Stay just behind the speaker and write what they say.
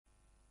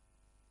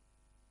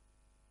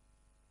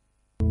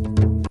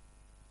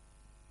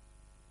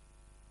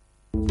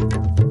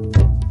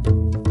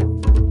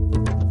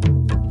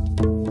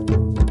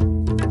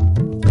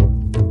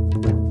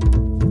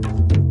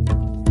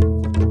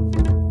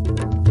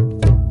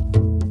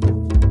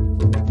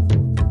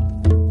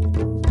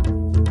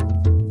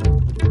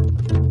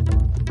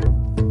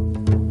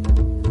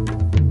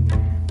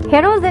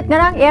Herozit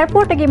ngarang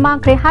airport agi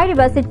mangkre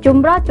hairiba si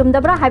chumbra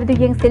chumdabra haibidu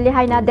yengsilli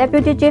haina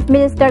Deputy Chief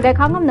Minister ga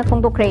khangam na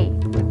phongdokre.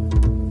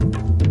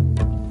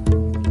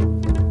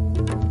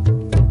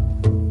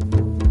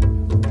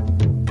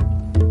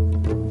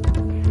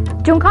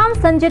 Jungkham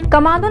Sanjit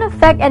Commando na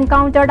fact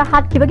encounter da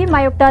hat kibagi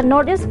mayokta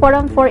Northeast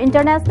Forum for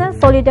International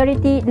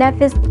Solidarity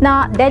Nefis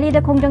na Delhi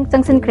da khongjang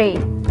changsin kre.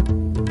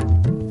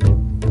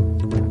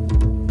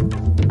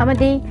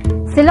 Amadi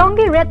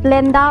Silongi Red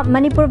Land da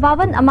Manipur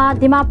Bhavan ama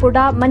Dimapur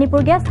da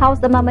Manipur Guest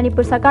House ama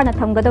Manipur Sarkar na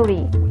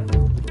thamgadori.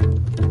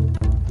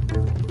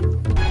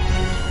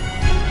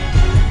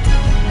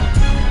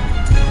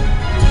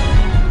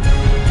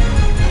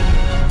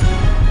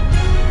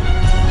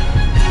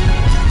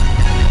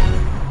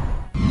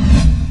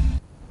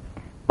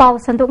 Pau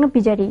Sandok na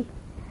pijari.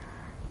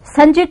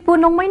 Sanjit pu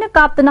nongmai na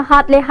kaptuna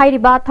hatle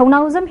hairiba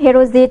thongnauzam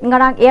herozit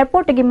ngarang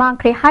airport agi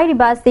mangkre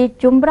hairiba si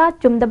chumbra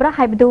chumdabra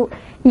haibidu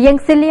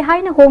yengsilli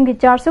haina homgi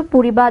charsu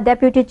puriba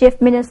Deputy Chief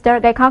Minister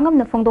gai khangam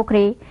na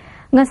phongdokre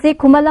ngasi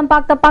khumalam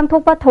pakta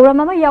pangthokpa thoram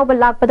ama yawba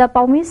lakpada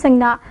paumi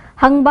singna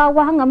hangba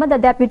wahang ama da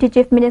Deputy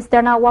Chief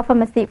Minister na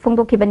wafamasi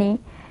phongdokhibani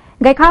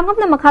gai khangam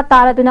na makha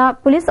taraduna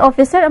police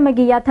officer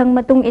amagi yathang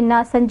matung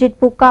inna Sanjit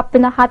pu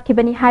kaptuna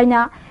hatkibani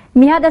haina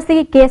Mihad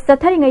asigi case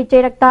satharingai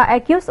cheirakta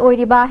accused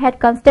oiriba head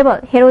constable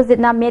herozit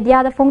na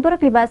media da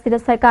phongdorakliba sida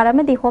sarkar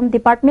amadi home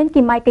department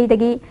ki maikai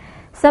dagi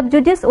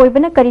subjudice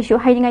oibana karishu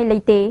hairingai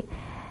leite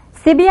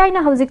CBI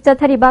na hauzik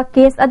chathariba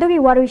case adugi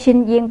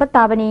waruishin yengba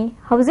tabani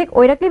hauzik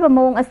oirakliba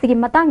mawong asigi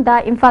matangda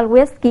Imphal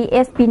West ki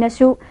SP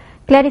nasu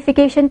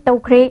clarification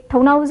tawkhre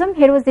thongnauzam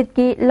herozit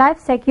ki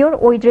life secure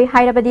oidre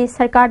hairabadi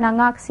sarkar na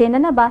ngak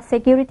senana ba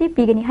security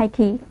pigani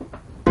haiki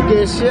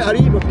case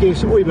ariba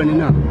case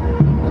oibanina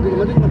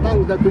Madu matang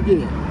da kugi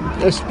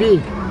SP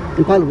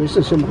Imphal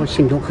West sem ko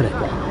singdo khre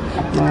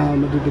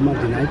madu di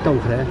madina itong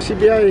khre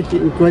CBI ki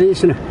inquiry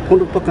sina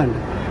phondu pakan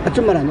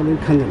achumara na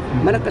khangan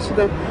mana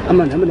kasida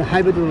amana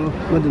haibadu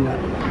madina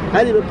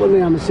haiba pon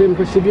yam sem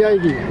ko CBI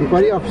gi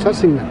inquiry officer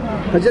singna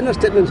hajana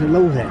statement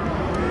low hai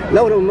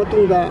laura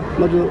matung da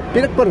madu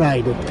pirak par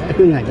rai do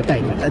aku ngai da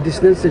tai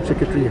additional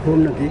secretary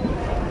home na ki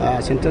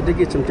center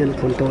dagi chamtel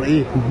phone tor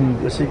e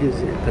masigi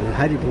kan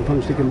hari phom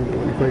sigi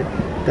ko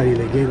kari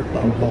lege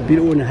ba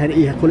biro na hari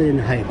e khole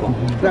na hai ko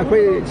ra ko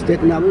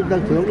state na bu da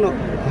thok no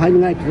hai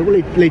ngai to ko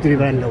later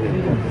ban lo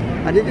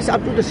adi is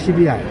up to the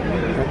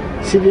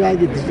CBI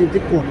gi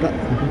district court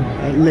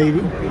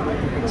lady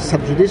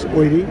subjudice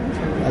oiri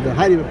ada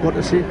hari report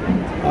ase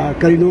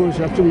karino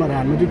sa chumara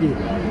mudigi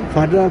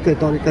further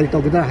kari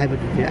to gida hai ba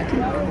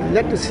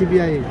let the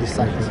CBI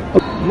decide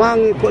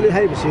mang ko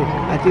hai ba se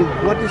I think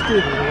what is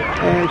the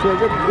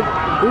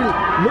we'll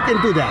look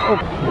into that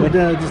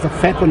whether this is a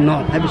fact or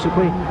not have to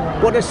say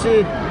what is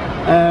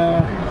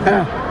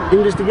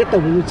investigate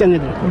to chang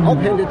it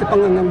open the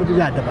pangang mu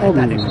ya da ba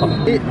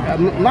ta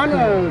mana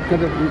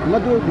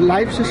madu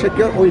life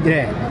secure oidre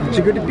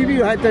security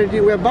pb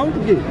authority we are bound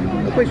to give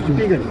ko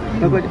speaker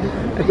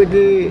ko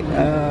di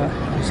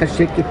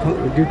such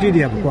duty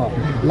dia ko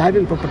life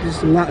and property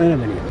na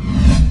mani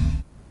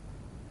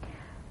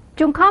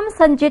Jungkham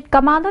Sanjit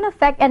Commando na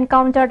fact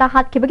encounter da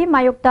hat kibagi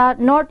mayokta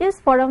Northeast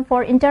Forum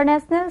for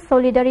International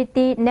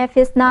Solidarity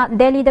Nefis na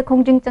Delhi da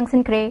khongjing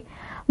changsin kre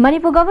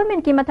Manipur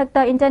government ki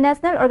mathakta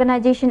international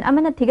organization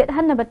amana thigat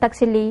hanna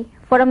taksili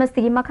forum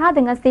asigi makha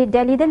da ngasi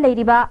Delhi da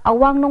leiriba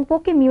awang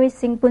nongpo ki mioi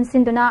sing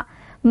punsinduna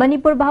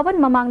Manipur Bhavan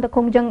mamang da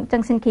khongjang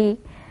changsin ki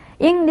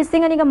ing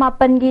lising ani ga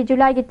mapan gi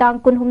July gi tang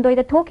kun humdoi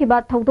da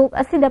thokiba thodok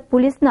asida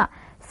police na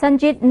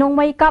Sanjit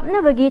nongmai kapna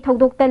bagi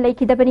thodokta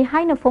leikidabani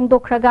haina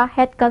phongdokhraga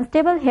head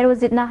constable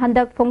herozit na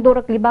handak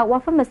phongdorakliba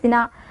wafam asina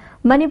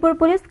Manipur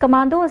Police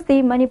Commando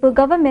asi Manipur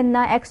government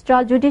na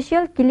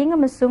extrajudicial killing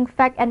amasung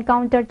fact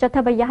encounter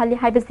chathaba yahali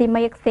haibasi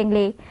mayak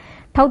sengle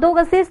thodok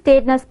asi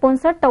state na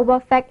sponsor tawba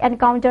fact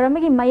encounter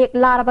amagi mayak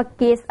laraba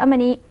case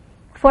amani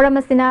forum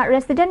asina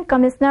resident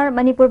commissioner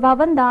Manipur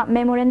Bhavan da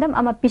memorandum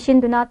ama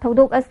pishinduna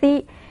thodok asi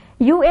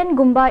UN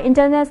gumba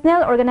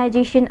international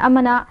organization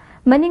amana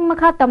maning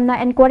makha tamna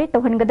inquiry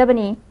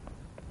tawhangadabani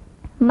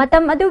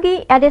matam adugi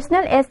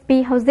additional SP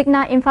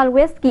hauzikna Imphal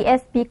West ki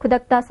SP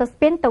khudakta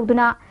suspend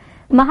tawduna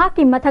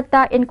mahaki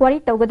mathakta inquiry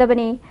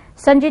tawgadabani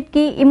Sanjit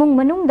ki imung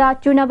manungda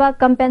chunaba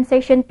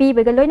compensation pi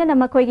begaloina na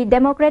makhoi gi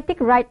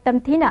democratic right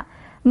tamthina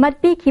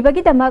matpi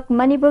khibagi damak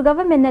Manipur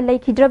government na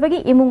leikhidrabagi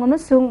imung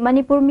amasung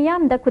Manipur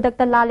miyam da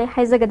khudakta lale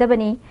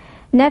haizagadabani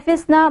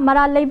Nefis na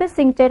maral leiba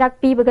sing chairak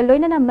pi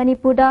begaloina na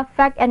Manipur da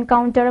fact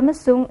encounter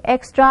amasung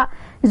extra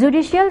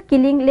judicial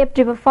killing lep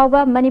triba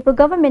fawba Manipur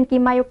government ki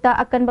mayukta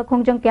akan ba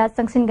khongjang kya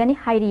sangsin gani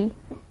hairi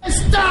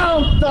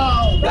down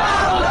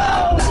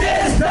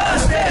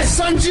justice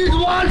Sanjit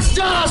wants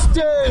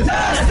justice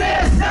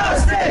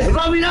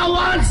Ravina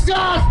wants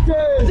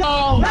justice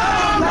down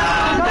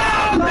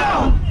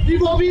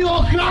Vivo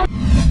crowd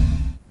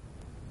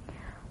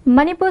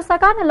Manipur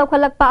Sarkarna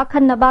Lokhalakpa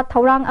Akhanaba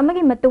Thaurang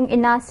Amagi Matung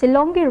Ina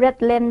Shillonggi Red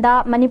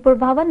Landa Manipur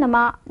Bhavan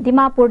Nama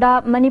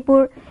Dimapurda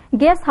Manipur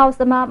Guest House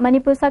Ama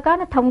Manipur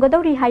Sarkarna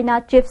Thamgadori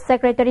Haina Chief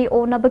Secretary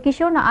O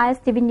Nabakishona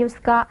Istv News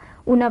Ka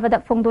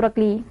Unavada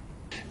Phongdorakli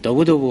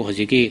Togudobu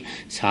Hojiki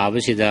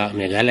Sabasida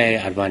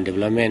Meghalaya Urban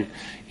Development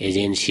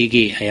Agency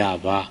ki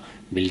ayaba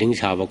building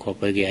saba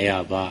khopar ki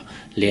ayaba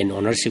land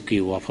ownership ki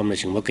wafam na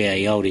singba kaya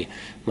yauri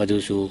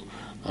madusu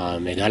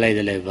Meghalaya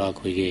da leba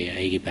koigi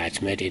aigi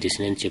batchmate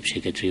additional chief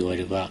secretary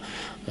wariba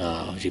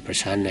ji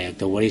prasan nayak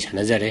to wari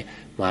sanajare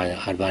ma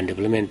urban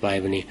development pa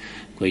ibani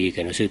koigi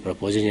kano si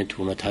proposition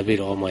thuna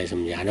thabiro ma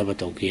sam yana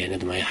batauki ana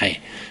dmai hai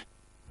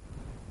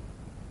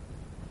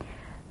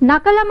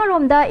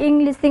Nakalamaromda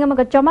ing lising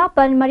amaga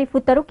chamapan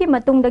marifutaruk ki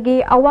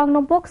matungdagi awang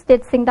nompok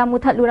state singda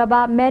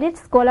muthatluraba merit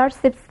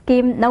scholarship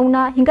scheme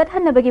nauna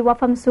hingathanabagi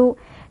wafamsu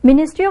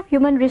Ministry of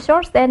Human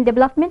Resource and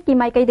Development ki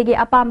maikaidagi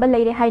apamba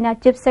leire haina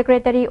Chief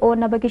Secretary O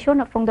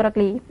Nabakishona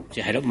Phongdorakli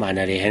Harap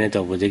manare haina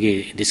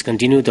tawbudagi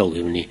discontinue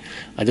tawgibni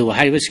adu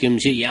hariba scheme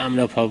si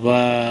yamna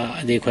phaba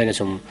ade khoina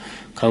sum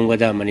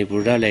khangwada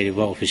Manipurda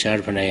leiriba officer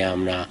phana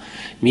yamna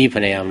mi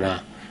phana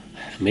yamna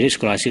merit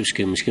scholarship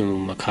scheme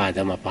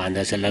makhada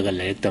mapanda salaga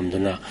larik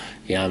tamduna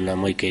yamna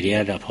moi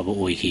career da phaba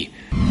oihi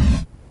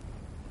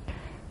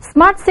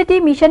Smart City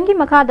Mission ki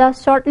makhada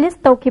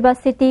shortlist tawkiba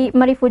city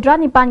Marifudra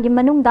Nipan gi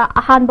manungda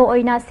ahanba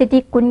oina city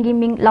kungi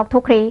ming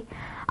laukthokre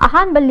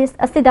ahanba list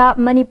asida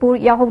Manipur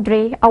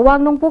yahodre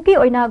awang nongpu ki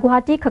oina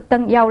Guwahati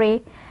khaktang yaure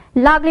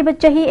lagliba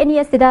chahi ani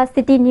asida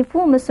city nifu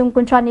masung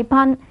kuntra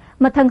nipan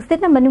mathang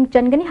sitna manung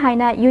changani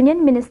haina Union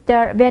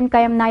Minister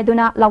Venkayam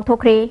Naiduna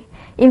laukthokre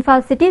Imphal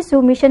City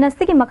su mission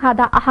asigi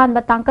makhada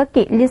ahanba tangka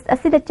ki list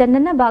asida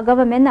channana ba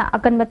government na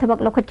akan mathabak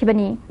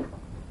lokhatkibani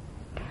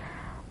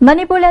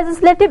Manipur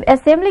Legislative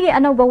Assembly ki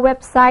anauba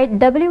website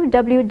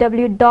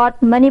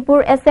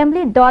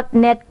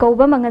www.manipurassembly.net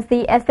koba mangasi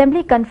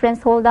Assembly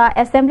Conference Hall da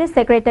Assembly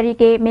Secretary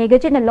ke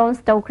magazine launch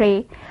tawkre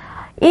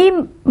e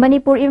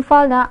Manipur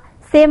Imphal na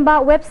semba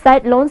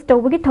website launch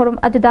tawbagi thorum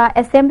aduda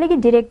Assembly ki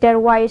Director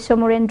Y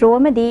Somurendro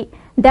amadi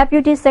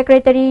Deputy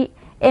Secretary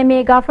MA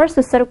Gafar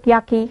Susaruk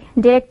Yaki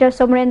Director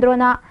Somurendro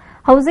na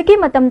Hauziki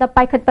matamda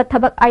paikhatpa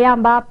thabak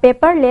ayamba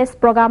paperless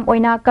program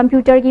oina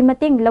computer gi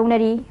mating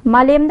launari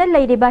malemda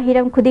leiriba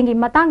hiram khudingi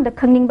matangda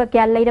khangningba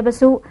kya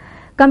leirabasu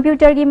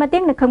computer gi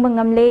mating na khangba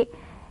ngamle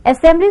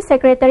Assembly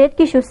Secretariat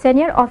ki shu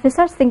senior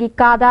officer singi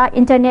kada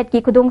internet ki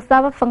khudung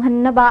sawa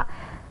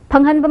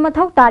phanghanba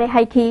mathau tare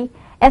haiki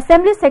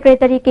Assembly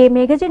Secretary ke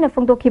magazine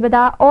phongdokhibada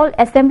all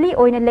assembly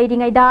oina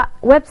leiringaida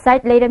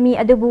website leirami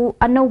adubu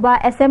anauba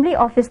assembly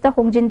office ta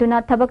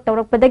hongjinduna thabak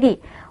tawrakpadagi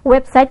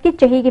website ki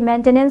chahi gi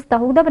maintenance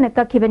tahudabana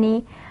kakhibani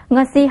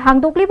ngasi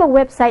hangdokliba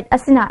website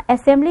asina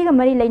assembly ga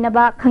mari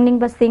leinaba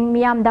khangningba sing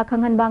miyamda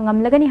khanghanba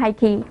ngamlagani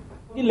haiki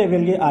ki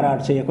level ge RR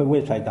se koi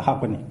website da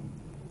hapani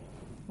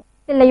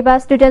Labor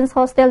Students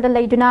Hostel da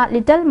leiduna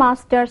Little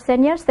Master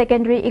Senior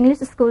Secondary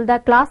English School da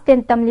class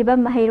 10 tamliba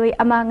mahairoi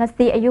ama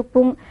ngasi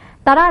ayupung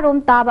Tararom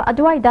taba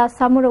aduaida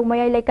samuro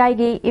mayai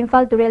lekai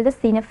Imphal Turel da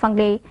sine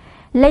fangle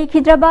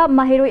leikidraba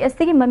mahiroi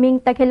asigi maming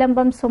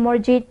takhelambam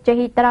somorjit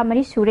chahi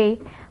taramari sure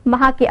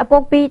mahaki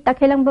apokpi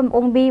takhelambam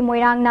ongbi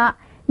moirangna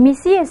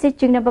misi asi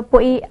chingnaba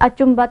poi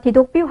achumba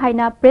thidokpiu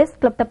haina press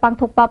club ta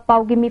pangthokpa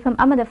paugi mifam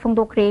amada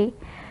phongdokre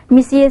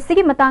misi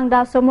asigi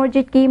matangda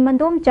somorjit ki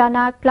mandom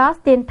chana class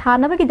 10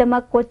 thanabagi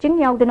damak coaching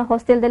yauduna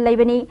hostel da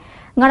leibani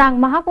ngarang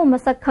mahapu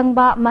masak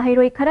khangba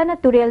mahiroi kharana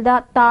Turel da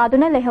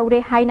taaduna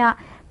lehaure haina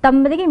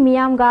Tambadigi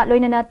miyamga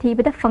loinana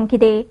thibada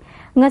fangkide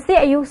ngase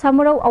ayu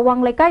samuro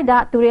awang lekai da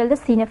Turel da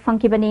sine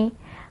fangkibani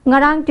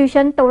ngarang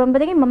tuition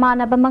tawrambadigi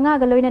mamana bamanga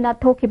ga loinana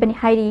thokibani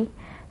hairi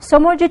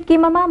somorjit ki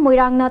mama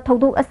moirangna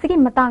thoduk asigi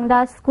matangda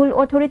school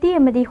authority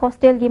amadi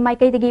hostel gi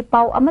maikaidagi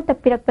pau amata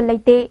pirakpa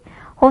leite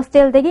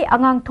hostel dagi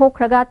angang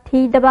thokraga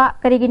thidaba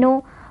karigino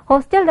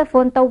hostel da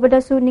phone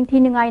tawbadasu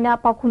ningthi ningaina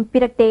paukhum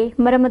pirakte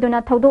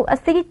maramaduna thoduk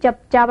asigi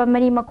chap chaba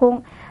mari makhong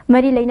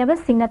mari leinaba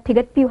singna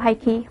thigat piu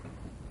haiki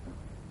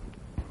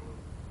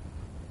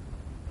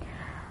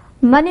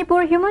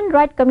Manipur Human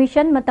Rights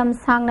Commission matam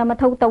sangna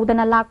mathau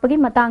tawdana lakpagi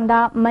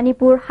matangda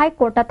Manipur High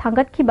Court ta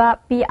thangatkhiba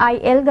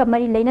PIL ga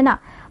mari leinana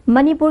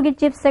Manipur gi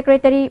Chief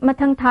Secretary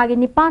mathang thagi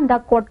nipan da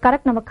court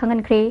karakna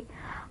makhangankhre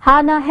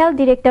hana Health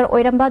Director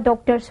oiramba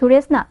Dr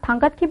Suresh na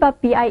thangatkhiba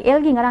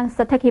PIL gi ngarang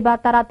sathakhiba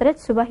 33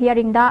 suba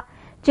hearing da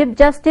Chief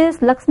Justice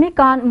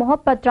Lakshmikant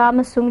Mohapatra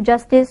amasung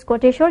Justice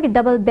Koteshwar gi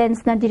double bench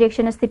na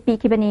direction asti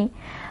pikibani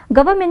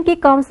Government ki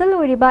Council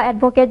oiriba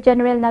Advocate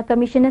General na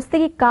Commission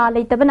asti ka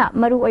leitabana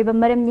maru oiba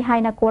maram ni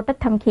haina court ta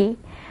thamki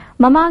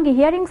mamangi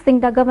hearing sing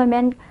da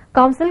Government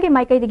Council gi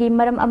maikaidagi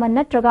maram ama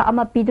natraga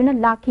ama piduna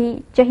lakhi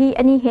chahi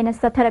ani hena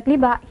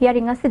satharakliba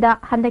hearing asida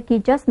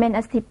handaki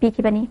judgment asti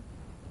pikibani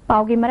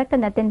paugi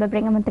marakta naten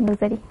babreng amantang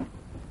gazari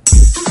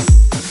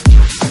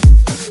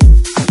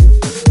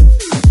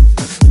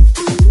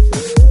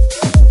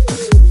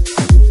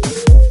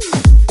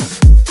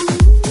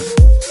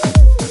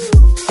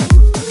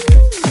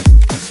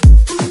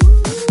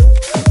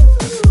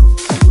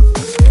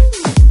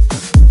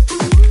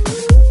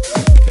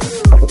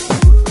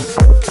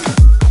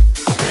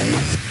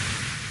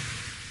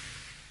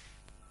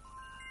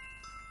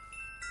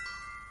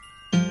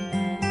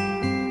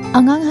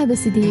Angang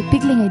haibasidi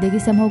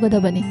piklinghaidagi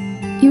semhogadabani.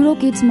 Euro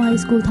Kids My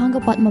School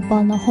Thangapat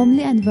Mapalna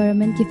Homely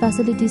Environment ki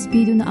facilities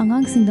piduna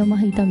angang singda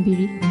mahai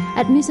tambiri.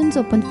 Admissions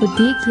open for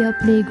daycare,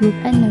 playgroup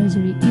and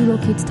nursery.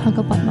 Euro Kids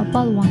Thangapat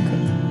Mapal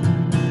Wangkai.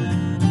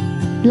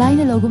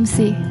 Laina logum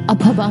se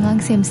abhaba angang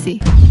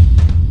semsi.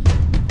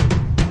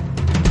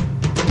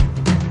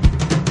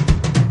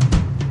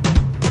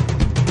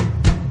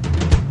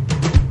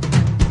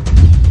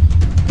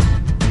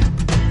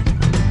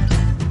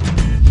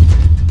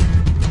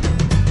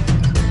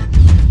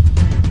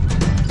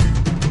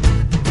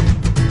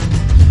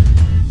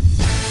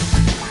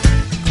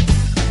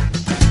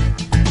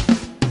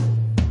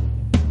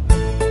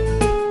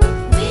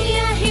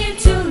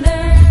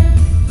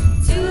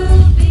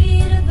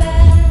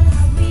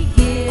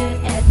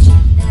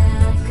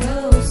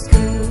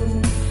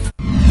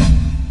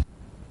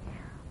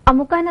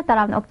 Amukana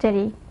taram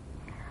okcheri.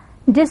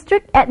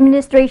 District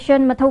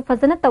Administration mathau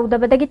fazana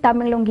tawdabadagi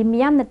Tamenglongi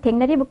miyam na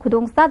thengnari bu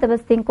khudongsa daba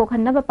sing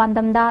kokhanna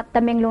pandamda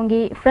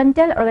Tamenglongi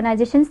Frontier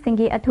Organization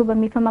singi athuba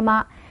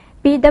mifamama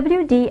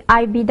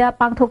PWDIB da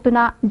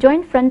pangthoktuna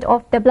Joint Front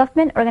of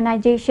Development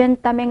Organization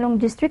Tamenglong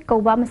District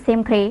koba ma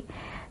semkhre.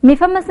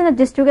 Mifamasana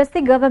district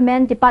asti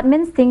government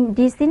department sing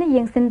DC na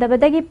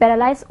yengsindabadagi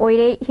paralyzed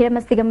oire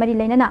hiramasiga mari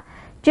lainana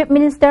Chief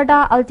Minister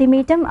da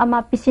ultimatum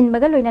ama pisin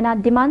magaloinana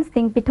demand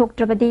sing pithok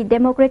trabadi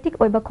democratic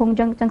oiba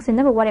khongjang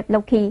changsinna warep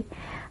lokhi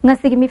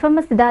ngasigi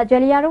mifamasida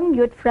Jaliarong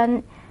Youth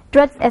Front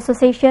Trades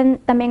Association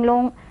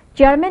Tamenglong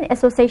Chairman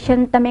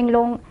Association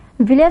Tamenglong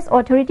Village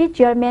Authority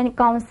Chairman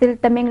Council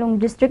Tamenglong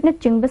District na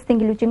chingba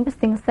singilu chingba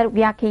sing saruk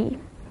yakhi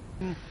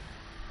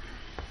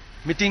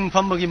meeting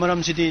phambagi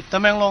maram sidi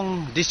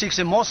Tamenglong district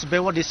se most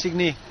backward district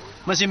ni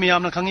masi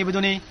miyam na khangi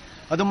biduni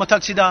adu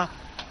mathak sida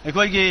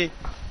ekoi gi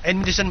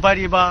administration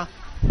pariba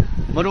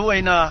maru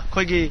aina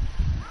khoi gi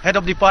head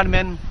of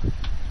department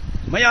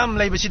mayam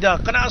leibasida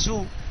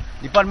kanasu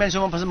department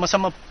so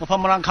masam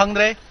mafam rang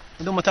khangre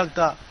adu mathak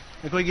ta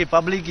ekoi gi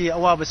public gi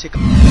awaba se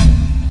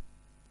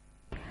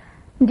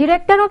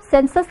Director of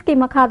Census ki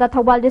makhada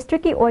Thawbal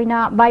district ki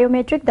oina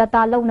biometric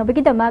data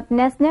launabagi damak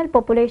National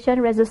Population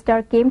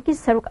Register kem ki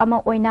saruk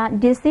ama oina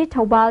DC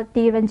Thawbal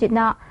T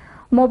Ranjitna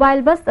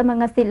mobile bus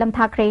amangasi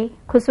lamthakre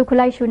khusu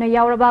khulai shuna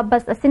yauraba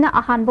bus asina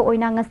ahanba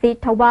oina ngasi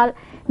Thawbal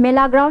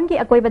Mela ground ki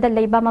akoibada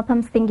leiba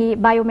mafam singi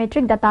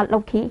biometric data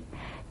lokhi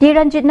T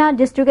Ranjitna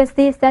district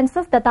asti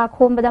census data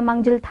khombada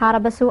mangjil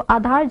tharabasu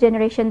Aadhaar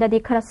generation da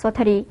dikhara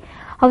sothari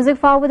Hauzik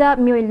fawda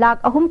mioi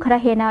lak ahum khara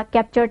hena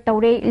capture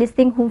tawre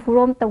listing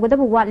humfurom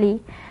tawgadabu watli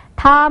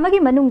tha amagi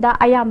manungda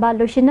ayamba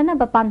losinana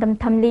bapandam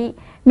thamli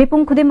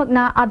mipum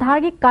khudimakna Aadhaar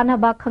gi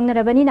kanaba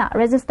khangnarabanina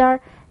register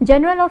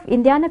General of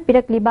India na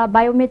pirakliba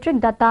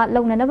biometric data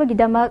launanaba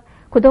gidamak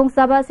khudong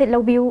saba se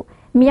lobiu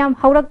miyam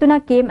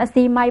hauraktuna kem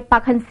asi mai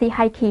pakhansi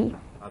haiki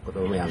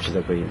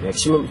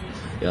maximum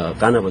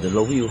Canada the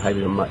lobby you have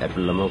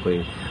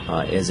April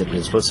as a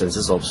principal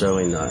census officer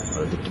in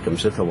Deputy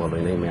Commissioner Thawbal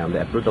in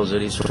April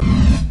 2000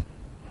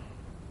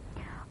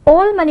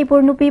 All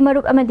Manipur Nupi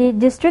Maruk Amadi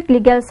District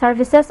Legal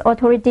Services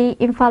Authority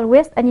Imphal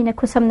West anina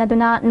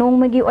khusamnaduna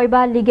nongmagi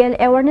oiba legal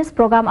awareness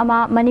program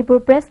ama Manipur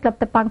Press Club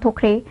ta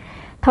pangthokre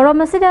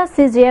Tharamasida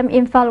CGM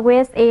Imphal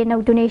West a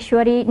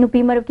Nautuneshwari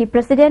Nupi Maruk ki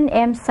President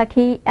M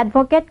Sakhi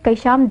Advocate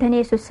Kaisham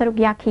Dhanesu Saruk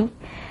Yakhi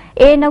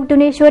A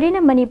Nautuneshwari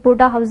na Manipur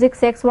da Hauzik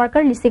sex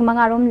worker lising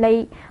mangarom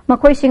lay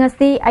makhoi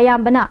singasi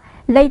ayambana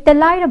leita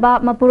lairaba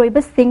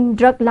mapuroiba sing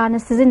drug lana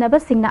sizinaba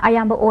singna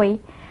ayamba oi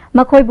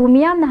makhoi bu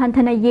miyam na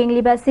hanthana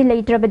yengliba si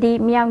leitrabadi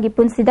miyam gi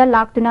punsida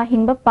laktuna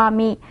hingba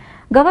pami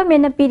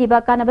government na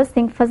piriba kanaba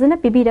sing fazana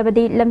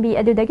pibirabadi lambi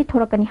adudagi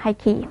thorakani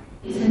haiki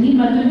isani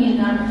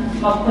matungina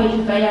makhoi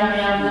kaya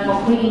miyam na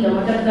makhoi gi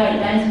dawata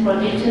guidelines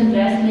protection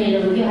dress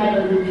leirabagi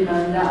haibalu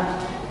binanda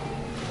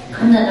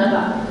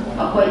khananaba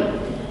makhoi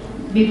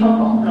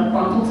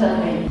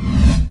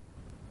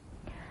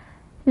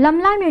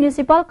Lamlai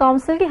Municipal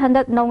Council ki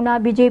handak nauna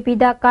BJP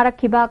da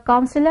karakhiba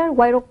Councillor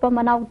Wairokpa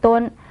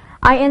Manauton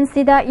INC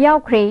da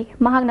yaukre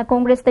mahakna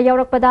Congress da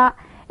yaurakpada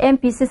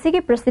MPCC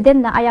ki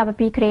President na ayaba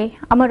pikre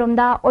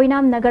amaromda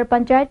Oinam Nagar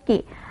Panchayat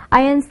ki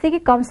INC ki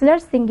Councillor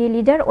singi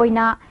leader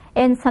oina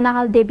N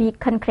Sanahal Devi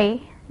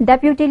khankre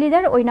Deputy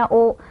leader oina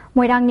O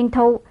Moirang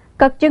Ningthau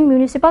Kakching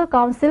Municipal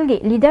Council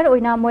ki leader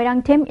oina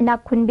Moirang Them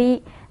Inak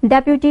Khunbi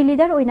Deputy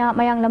leader oina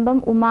Mayang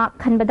Lambam Uma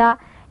khanbada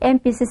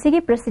MPCC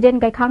ki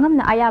President Gaikhangam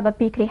na ayaba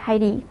pikre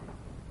hairi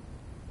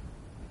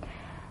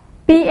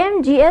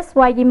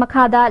PMGSY ki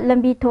makhada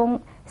lambi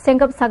thong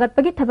sengap sagat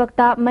pagi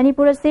thabakta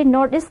Manipur se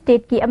North East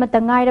State ki amata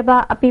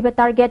ngairaba apiba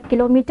target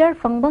kilometer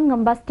fangbang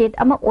ngamba state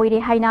ama oire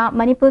haina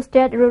Manipur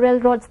State Rural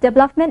Roads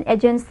Development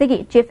Agency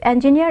ki Chief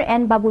Engineer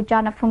N Babu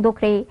Jana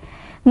phongdokre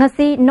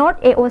ngasi North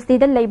AOC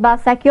da leiba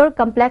Secure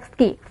Complex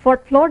ki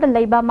 4th floor da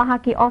leiba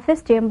mahaki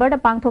office chamber da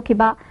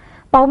pangthokiba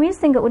Paumi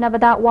Singh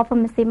unabada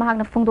wafam si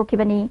mahagna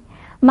phongdokibani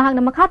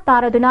mahagna makha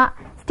taraduna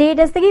state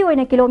asigi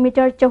oina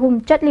kilometer chahum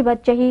chatliba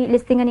chahi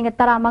listing ani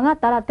tara manga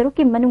tara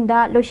taruki manungda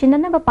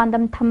losinana ba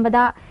pandam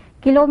thambada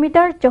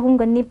kilometer chahum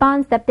ga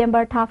 9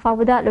 September tha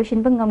fawda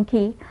losin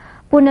bangamki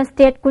puna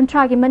state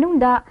kuntra gi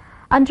manungda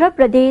Andhra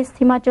Pradesh,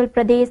 Himachal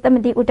Pradesh,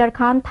 amadi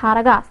Uttarakhand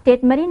tharaga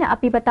state marina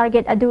apiba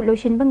target adu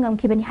loishinba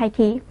ngamkhibani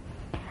haiki.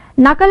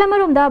 Nakal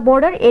amaromda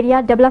border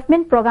area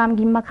development program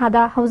gi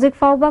makhada hauzik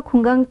fawba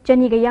khungang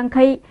chani ga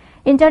yankhai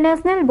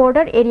international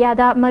border area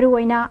da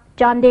maruoina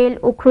Chandel,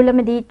 Ukhrul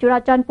amadi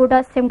Churachandpur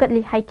da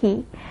semgatli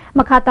haiki.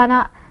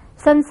 Makhatana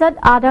Sansad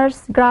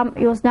Adarsh Gram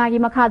Yojana gi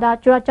makhada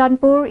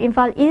Churachandpur,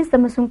 Imphal East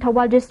amasung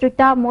Thawal district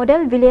da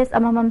model village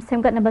amamam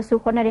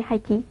semgatnabasu honare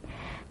haiki.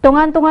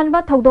 Tongan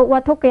ba thodok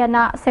wathok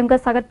kayana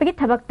semgat sagatpagi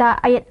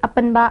thabakta ayat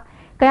apanba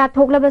kaya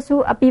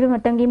thoklabasu apiba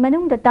matangi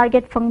manung da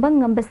target fangbang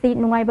ngambasi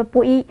nungaiba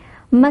poi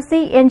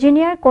masi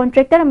engineer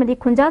contractor amadi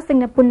khunja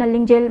singna punna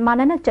lingjel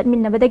manana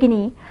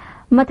chatminnabadagini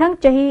mathang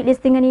chahi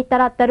listingani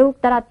tarataruk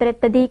taratret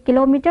tadi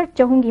kilometer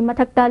chahungi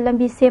mathakta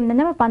lambi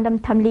semnana pandam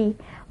thamli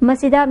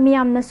masida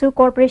miyamnasu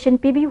corporation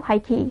PBU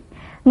haiki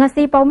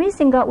ngasi paumi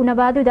singa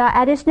unabadu da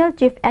additional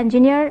chief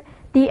engineer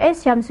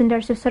TS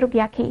Shamsundar Susaruk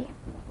yaki.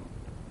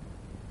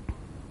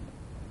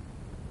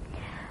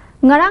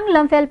 Ngarang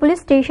Lamphel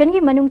Police Station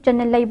gi manung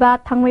channel laiba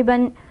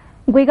thangwiban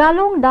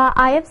Guigalong da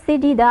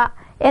IFCD da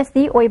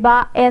SD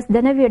oiba S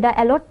Danavir da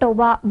allot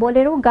toba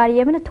bolero gari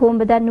amana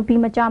thombada nupi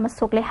macha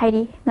masokle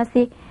hairi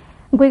ngasi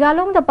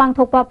Guigalong da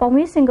pangthokpa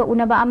paumi singa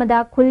unaba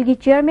amada khulgi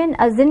chairman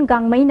Azin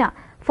Gangmaina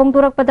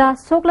phongturakpada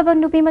soklaba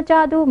nupi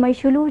macha adu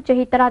maishulu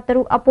chahi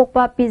tarataru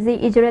apokpa PG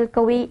Israel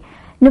kawi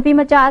nupi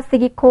macha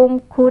asigi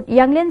khom khut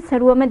yanglen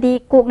saru amadi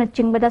kokna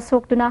chingbada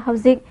soktuna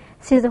hauzik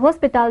Siza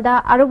hospital da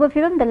aruba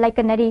film da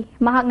laikanari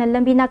mahakna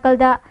lambi nakal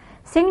da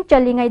sing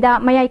chalingai da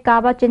mayai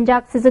kaba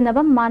chinjak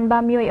sijanaba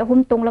manba mioi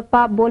ahum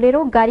tonglakpa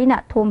bolero gari na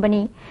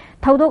thombani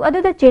thaudok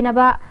adu da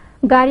chenaba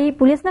gari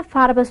police na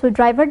farabasu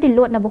driver di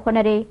lot na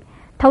bohonare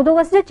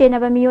thaudok asda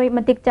chenaba mioi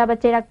matik chaba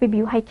cherak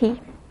pibiu haiki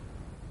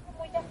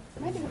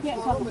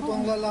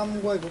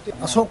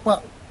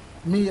asokpa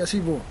mi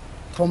asibu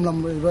thomlam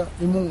riba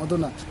imung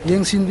aduna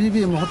yengsin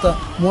bibi mohta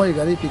moi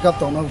gari pick up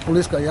tawna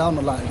police ka yaw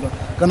na laiba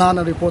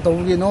kanana report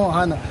tawgi no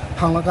hana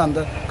phangla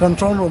kanda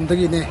control room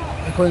dagi ne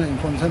akoina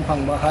information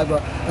phangba haiba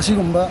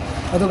asigumba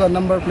aduga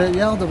number plate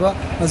yaw daba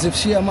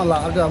gypsy ama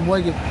la aga moi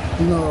gi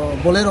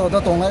bolero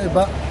da tawna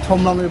iba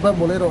thomlam riba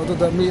bolero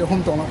da mi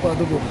hum tawna pa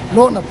adugu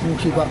lo na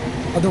pukhiba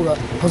aduga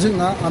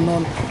hojingna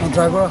anon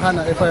driver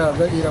hana FIR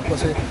da ira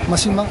pose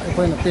masima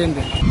akoina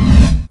pende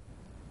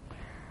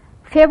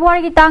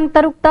February tang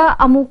tarukta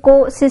amuko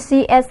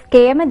CCSK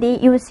amadi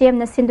UCM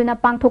na sinduna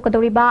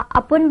pangthokadoriba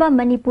apunba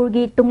Manipur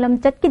gi tunglam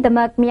chatki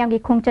damak miyang gi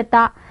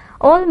khongchata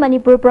All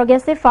Manipur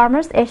Progressive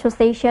Farmers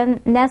Association,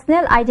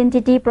 National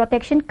Identity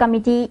Protection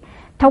Committee,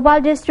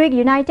 Thawal District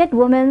United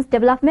Women's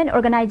Development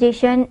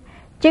Organization,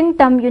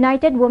 Chingtam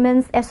United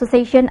Women's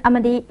Association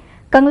amadi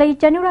Kanglai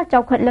Chanura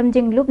Chawkhat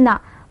Lamjing Lupna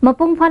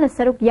mapung phana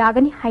saruk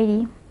yagani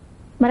hairi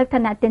Marak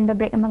thana tinba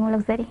break amang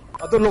luxury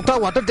Ado lokta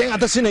water tank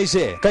ata sin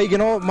aise kai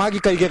gino magi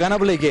kai ge gana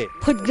blege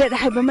food grade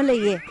haiba ma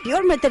leye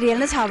pure material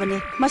na sabane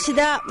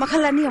masida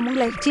makhalani amung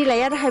lai chi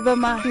layer haiba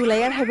ma tu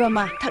layer haiba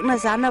ma thakna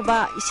jana ba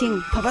ising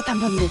phaba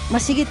thamham ne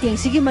masigi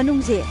tengsigi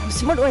manung je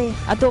smart oi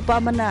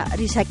atopa mana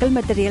recycle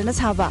material na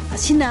saba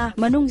asina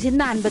manung je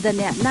nan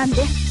badane nan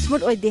de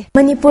smart oi de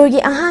Manipur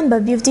gi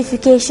ahanba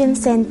beautification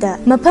center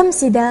mafam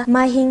sida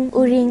mahing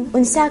uring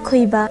unsa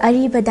khoiba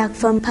ariba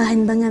dakfam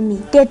phahan bangami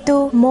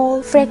tattoo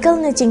mole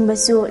freckle na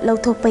chingbasu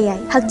lauthokpa yai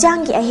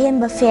hakjang gi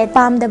ahemba fat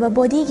pamdaba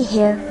body gi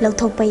hair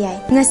lauthokpa yai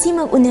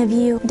ngasimang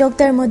unabiu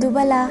Dr.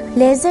 Madhubala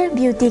Laser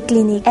Beauty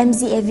Clinic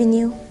MZ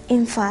Avenue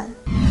Imphal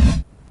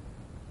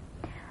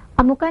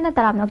Amukana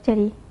taram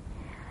nokchari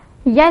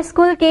Ya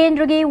school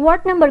kendra gi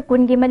ward number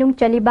kun gi manung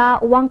chaliba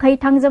wangkhai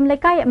thangjam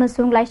lekai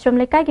amasung laistrom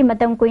lekai gi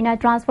matam kuina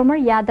transformer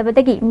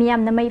yadabadagi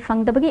miyam namai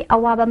fangdabagi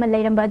awaba ma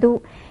leiramba du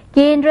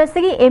kendra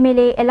sigi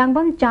MLA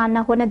elangbam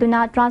channa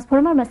honaduna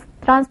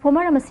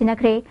transformer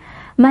amasinakre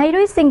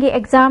Mahiroi Singi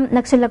exam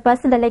Nakshilakpa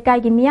Sida Lekai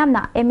gi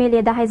miyamna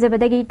MLA da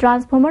haizabadagi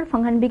transformer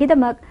fanghan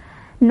bigidamak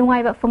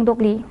nungaiba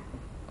fangdokli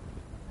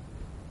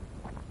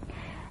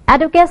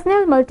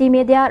Educational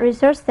Multimedia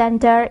Research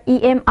Center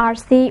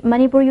EMRC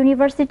Manipur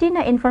University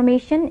na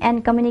Information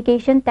and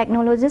Communication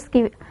Technologies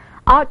ki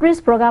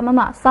outreach program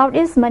ama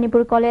Southeast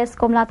Manipur College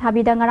Komla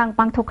Thabida ngarang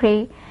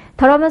pangthokre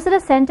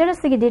Thoromasida Center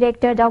asigi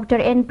Director Dr.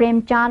 N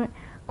Premchand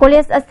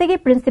College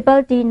asigi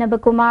Principal T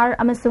Nabakumar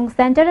amasung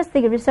Center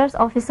asigi Research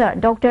Officer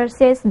Dr.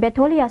 Ses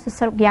Betholia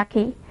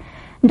Susargyaki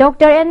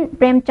Dr. N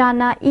Premchand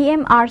na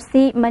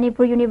EMRC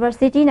Manipur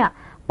University na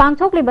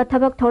pangthokli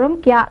bathabak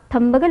thorom kya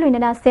thambaga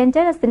loinana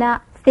center asina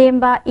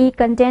Semba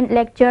e-content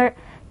lecture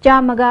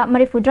Chamaga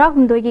Marifudra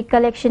Humdoi ki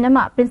collection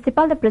ama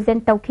principal da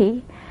present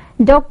tauki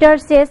Dr.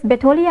 Ses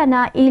Betholia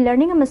na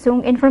e-learning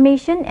amasung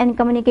Information and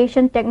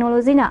Communication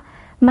Technology na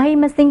mahi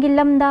masingi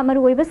lamda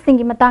maruoiba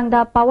singi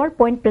matangda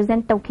PowerPoint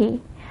present tauki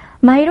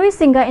Mahiroi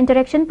Singa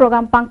Interaction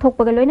Program pangthok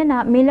pagaloina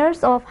na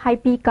Millers of High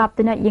P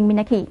Kaptuna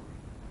yingminaki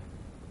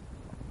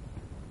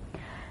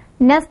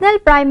National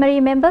Primary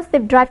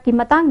Membership Drive ki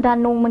matang da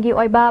nongmagi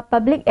oiba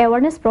Public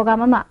Awareness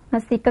Program ama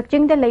ngasi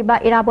Kakching da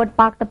leiba Irabot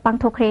Park da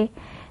pangthokre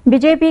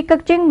BJP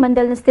Kakching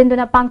Mandal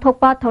Sinduna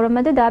pangthokpa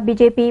thoramadu da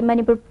BJP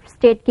Manipur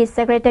State ki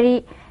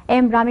Secretary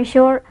M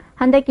Rameshwar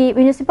हंदकी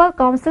municipal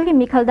council की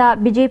मिखलदा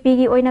BJP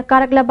की ओइना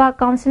कारकलबा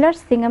councillor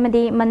Singh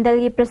अमदी मंडल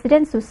की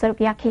president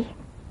सुसरुक याखी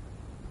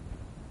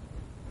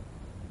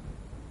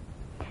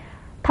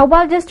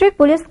Thoubal district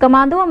police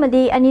commando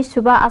अमदी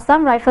अनीसुबा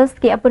Assam rifles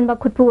की अपुनबा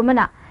खुटपु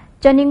अमना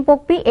चनिंग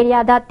पोकपी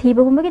एरियादा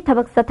थीबहुमगी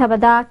थबक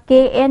सथबदा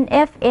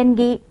KNFN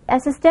की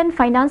assistant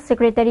finance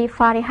secretary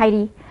फारे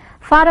हाइरी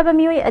फारबा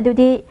मियोय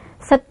अदुदी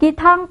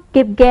सत्कीथांग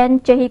किपगेन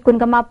चही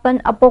कुनगमापन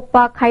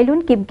अपोकपा खाइलुन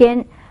Kipgen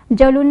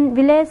जलुन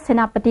village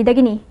सेनापति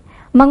दगिनी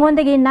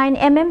मंगोंदगी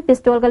 9mm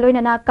पिस्तौल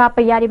गलोइनना काप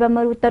यारिबा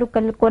मरु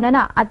तरुकल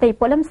कोनना अतै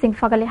pollen Singh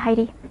फगले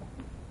हाइरी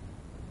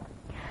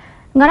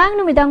ngarang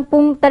numidang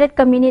pung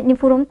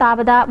 8:40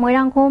 tabada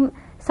moirangkhom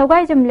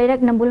सौगाइजम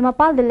लेरक नंबुल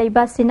मपाल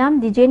लेबा सिनाम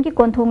डिजेन की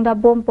कोंथोंदा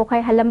बोम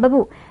पोखाई हलमबबु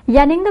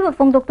यानिंगदब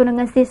फोंदोक्तुना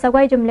ngasi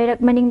सौगाइजम लेरक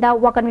मनिंगदा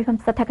वाकन मिफम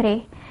सथखरे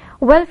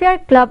welfare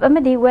club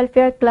अमदी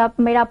welfare club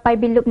मेरा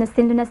पाइबिलुप न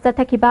सिंदुना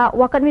सथखिबा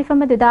वाकन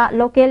मिफम अदुदा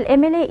लोकल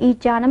MLA ई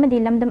चान अमदी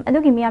लमदम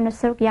अदुगी मियामना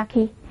सरुक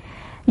याखी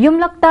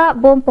युमलक्ता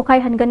बोम पोखाई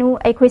हनगनु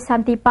अखोई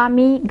शांति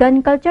पामी गन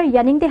कल्चर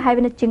यानिंगदे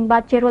हाइबना चिंगबा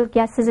चेरोल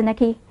क्या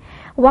सिजनकी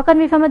वाकन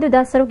मिफम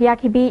अदुदा सरुक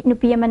याखिबी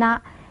नुपी अमना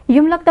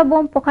युमलक्ता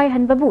बोम पोखाई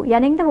हनबबु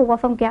यानिंगदब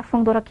वाफम क्या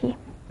फोंदोरखी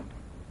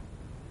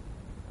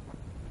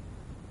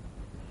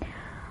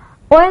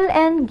Oil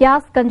and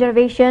Gas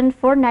Conservation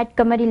for Night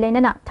Committee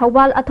Lenana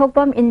Thawbal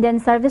Athokpam Indian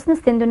Service na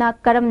Sinduna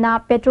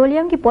Karamna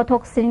Petroleum ki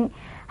pothok sing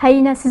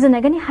haina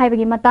seasonagani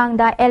haibagi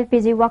matangda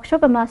LPG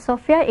workshop ama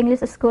Sophia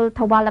English School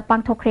Thawbal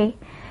pangthokre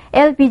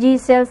LPG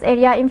Sales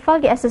Area Imphal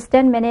ki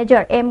Assistant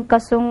Manager M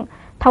Kasung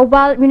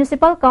Thawbal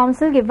Municipal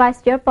Council ki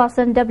Vice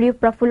Chairperson W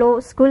Prafulo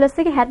School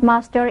asigi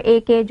Headmaster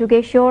AK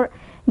Jugeshwar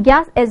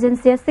Gas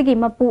Agency asigi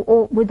Mapu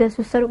O Buddha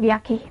Susaruk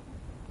Yaki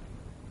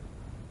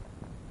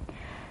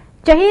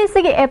चही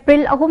से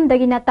अप्रैल अहुम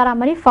दगिना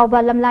तरामरी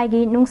फाउबा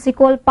लमलाइगी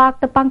नुंगसिकोल park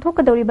त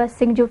पांगथोकदौरिबा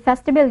सिंजू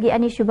festival की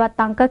अनिसुबा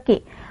तांकक की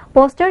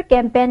poster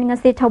campaign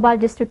ngasi Thoubal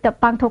district त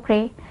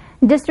पांगथोखरे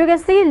district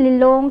असि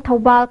Lilong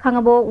Thoubal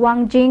खांगबो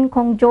Wangjing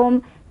Khongjom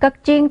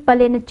ककचिंग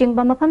पलेन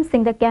चिंगबा मफम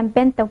Singh the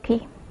campaign तौखी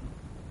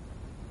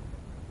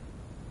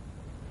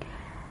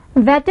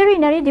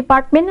veterinary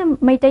department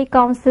Meitei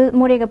council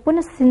मोरेगा पुन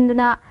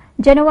सिंदुना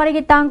जनवरी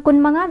की तांग कुन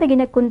मंगा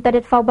दगिना कुन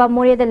तरत फाउबा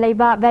मोरे द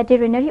लैबा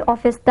वेटरनरी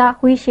ऑफिस ता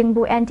हुई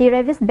सिंगबु एंटी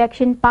रेबिस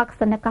वैक्सीन पाक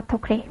सन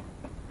काथोखरे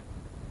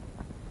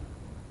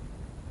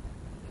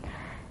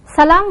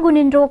सलाम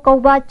गुनिंद्रो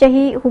कौबा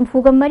चही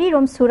हुमफुगा मरी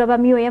रोम सुरबा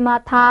मियोयमा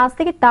था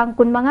से तांग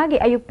कुन मंगा की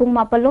अयुक पुंग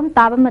मापलोम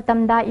ताबा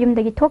मतमदा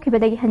युमदगी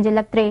थोखिबदगी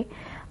हंजिलक्त्रे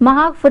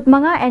महाक फुट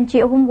मंगा एंची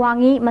अहुम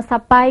वांगी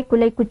मसापाई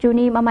कुलै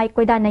कुचुनी ममाई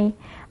कोइदा नै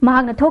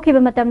महाक न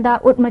थोखिबा मतमदा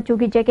उट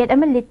मचुगी जैकेट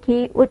अमा लिटकी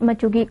उट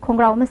मचुगी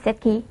खोंग्राव अमा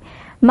सेटकी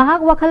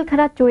महाक वखल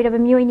खरा चोइरबा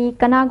मियोइनी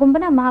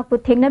कनागुम्बना महाकपु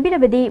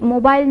थेंगनबिरबदी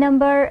मोबाइल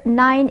नंबर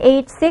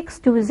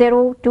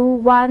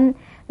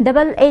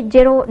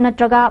 9862021880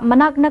 नत्रगा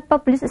मनाक नकपा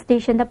पुलिस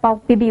स्टेशन दा पाउ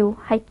पिबियु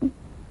हाइ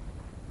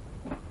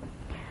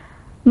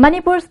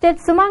मणिपुर स्टेट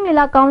सुमांग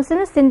लीला काउंसिल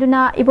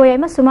सिंधुना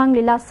इबोयमा सुमांग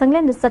लीला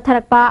संगलेन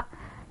सथरकपा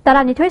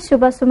तरानिथोय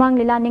सुबा सुमांग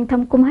लीला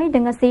निंगथम कुमहाई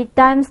दंगसी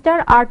टाइम स्टार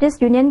आर्टिस्ट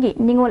यूनियन की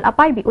निंगोल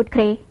अपाइबी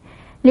उठख्रे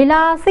लीला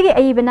सिगे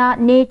अइबना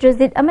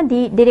नेत्रजित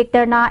अमदी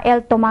डायरेक्टर ना एल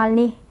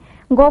तोमालनी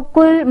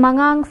गोकुल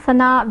मंगांग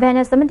सना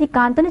वेनस अमदी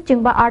कांतन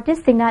चिंगबा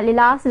आर्टिस्ट सिंगना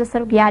लीला सिद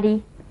सरुक यारी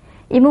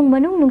इमुंग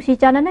मनुंग नुंगसी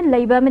चानन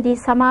लैबा अमदी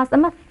समाज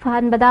अमा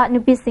फहनबदा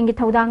नुपी सिंगी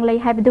थौदांग लै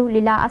हाइबदु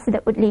लीला असिद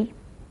उतली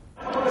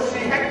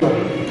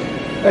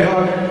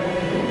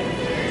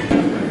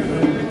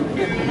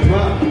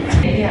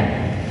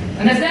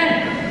Understand?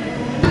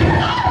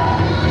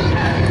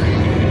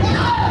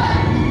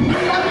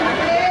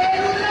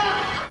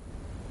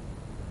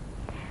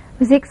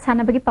 Zik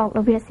sanabagi pauk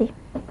lobirasi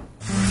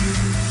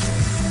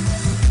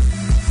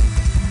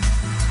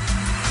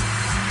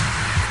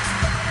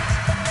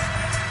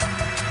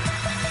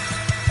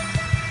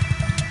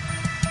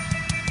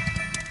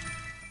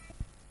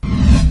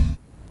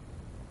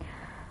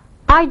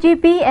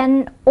IGP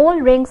and all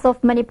ranks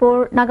of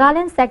Manipur,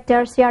 Nagaland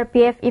sector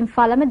CRPF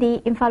Imphal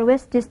Amadi, Imphal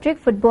West District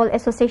Football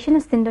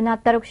Association Sinduna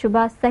Taruk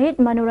Shuba Sahid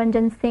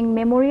Manoranjan Singh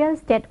Memorial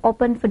State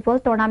Open Football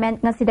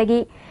Tournament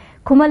Nasidagi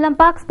Khumal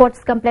Lampak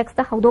Sports Complex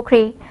ta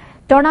Haudokre.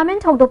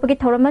 Tournament Haudopagi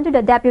Thoramadu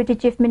the Deputy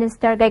Chief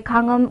Minister Gai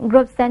Khangam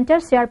Group Center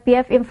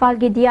CRPF Imphal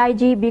gi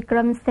DIG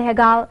Bikram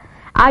Sehegal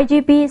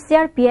IGP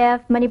CRPF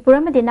Manipur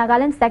Amadi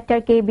Nagaland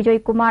sector ke Bijoy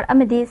Kumar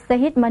Amadi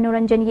Sahid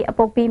Manoranjan gi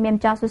Apokpi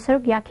Memcha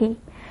Susaruk Yaki.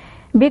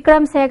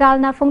 Bikram Segal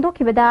na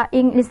फोंदोखिबदा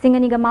इंग लिसिंग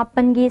अनिगा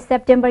मापन की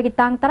September की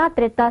तांग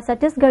 13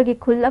 छत्तीसगढ़ की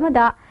खुल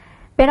अमदा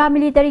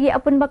paramilitary की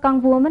अपुनबा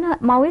कांगबु अमना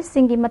Maoist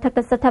Singh की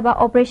मथक्ता सथबा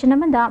operation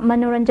अमदा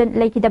मनोरंजन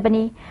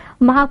लेखिदबनी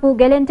महापु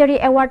gallantry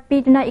award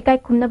पीदुना इकाई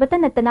खुमनबता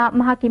नतना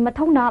महाकी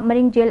मथौना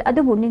मरिंग जेल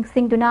अदुबु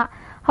निंगसिंगदुना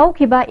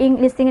हौखिबा इंग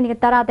लिसिंग अनिगा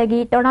 13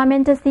 दगी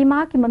टूर्नामेंट सी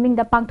महाकी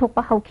ममिंगदा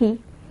पांगथोकपा हौखी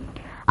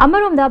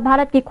अमरोमदा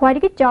भारत की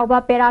ख्वाइदगी चावबा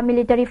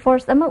पैरामिलिटरी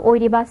फोर्स अमा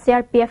ओइरिबा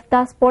सीआरपीएफ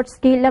ता स्पोर्ट्स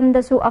की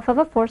लमदसु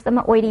अफबा फोर्स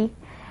अमा ओइरी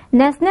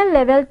national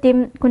level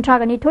team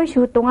कुंट्रागनी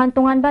थोइसु तोंगान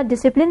तोंगानबा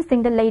discipline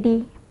Singh the lady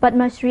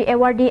Padmashri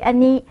awardee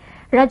अनि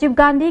राजीव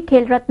गांधी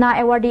खेल रत्न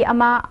अवार्डी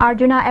अमा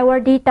arjuna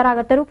awardee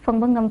तरागा तरुक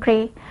फंगबंग ngमख्रे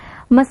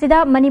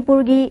masida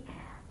Manipur gi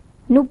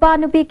nupa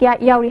nupi kya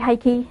yauri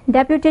haiki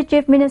Deputy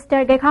Chief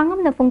Minister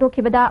Gekhangam na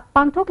phongdokhibada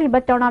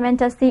pangthokliba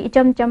tournament asi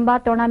icham chamba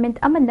tournament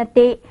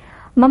amanate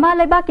mama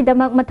leba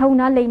kidamak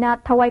mathauna leina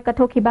thawai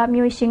kathokhiba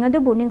mioising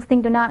adubu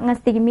ningstingduna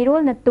ngasti gi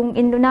mirol na tung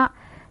induna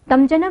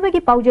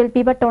tamjanabagi paujel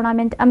piba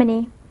tournament amani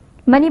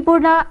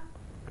Manipurna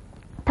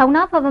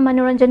Tauna Pava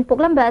Manoranjan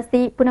Poklamba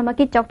asi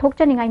punamaki chokthok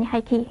chaningai ni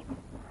haiki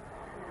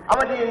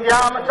amadi India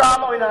macha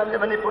ma oina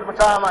Manipur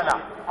macha ma na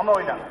ama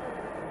oina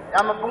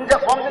yama pungja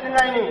phongja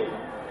ningai ni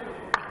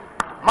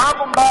ma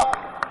bumba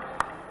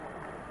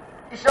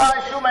isa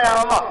isu maya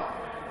ma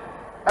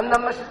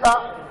annam masita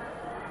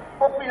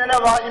popina na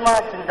wa ima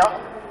chinda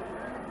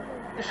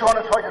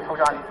isona choja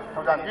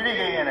thojan dili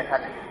ge ne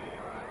khali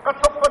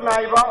kathok pa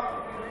naiba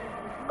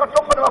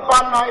kathok pa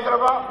pan nai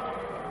draba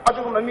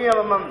adu mami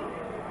amam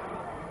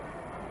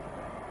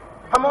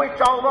Hamoi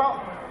Chauba,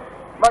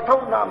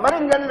 Matona,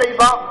 Maringan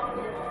Leba,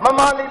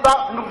 Mama Leba,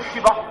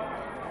 Nushiba,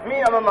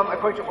 me amam a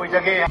coach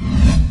again.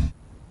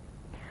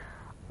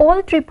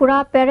 All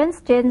Tripura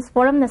Parents Chains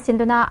Forum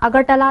Nasinduna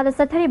Agartala the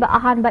Sathariba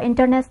Ahanba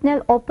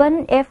International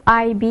Open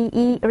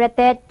FIBE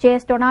Rated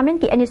Chess Tournament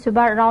ki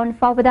Anisuba round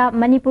Favada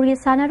Manipuri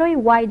Sanaroi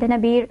Y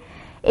Danabir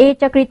A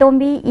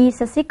Chakritombi E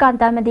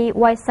Sasikanta Madi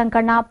Y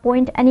Sankarna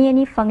Point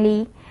Ani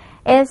Fangli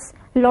S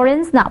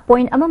Lawrence na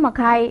Point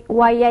Amamakai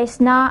Y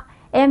Yaisna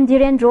M.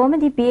 Diren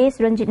Romadi PS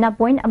Ranjitna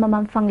Point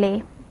Amamam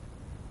Fangle.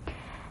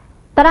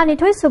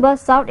 Taranitoi Suba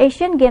South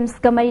Asian Games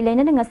Kamari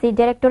Lena Ngasi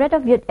Directorate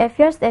of Youth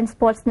Affairs and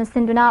Sports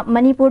Nasinduna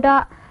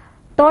Manipurda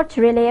Torch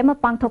Relay Ama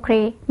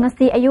Pangthokre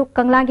Ngasi Ayuk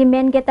Kanglagi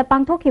Men Geta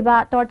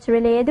Pangthokiba Torch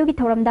Relay Edu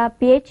Githoramda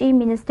PHE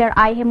Minister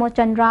I Hemo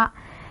Chandra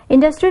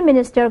Industry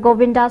Minister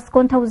Govinda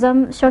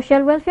Skonthauzam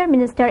Social Welfare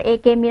Minister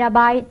AK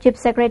Mirabai Chief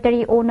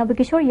Secretary O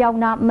Nabukishore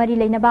Yauna Mari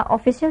Lenaba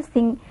Official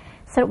Singh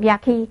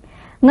Sarukyaki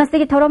Ngasi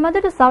ki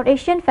Thoromadu South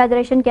Asian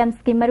Federation Games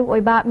ki maru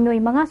oiba mioi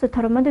manga su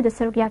Thoromadu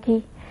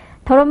Sarukyaki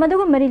Thoromadu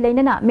ko mari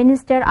leinana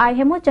Minister I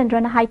Hemo Chandra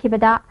na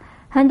haikibada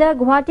handa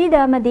Guwahati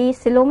da madi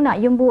Silong na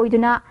yumbu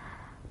oiduna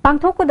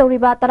pangthok ko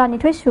dawriba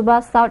taranithoi suba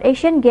South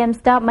Asian Games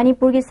da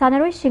Manipur gi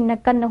sanaroi singna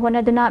kanna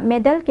honaduna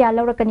medal kya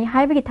lawrakani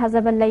haibagi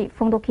thajaba lei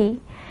phongdoki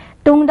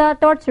tungda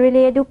torch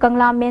relay du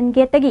Kangla main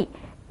gate gi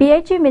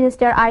PHE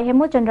Minister I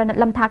Hemo Chandra na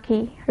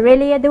lamthaki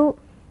relay du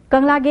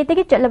Kangla gate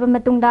gi chatlaba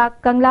matungda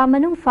Kangla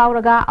manung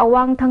fauraga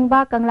awang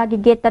thangba Kangla gi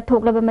gate ta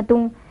thoklaba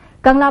matung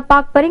Kangla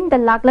Park paring da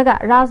laklaga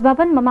Raj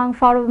Bhavan mamang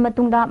fauraba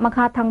matungda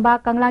makha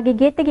thangba Kangla gi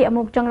gate gi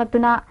amuk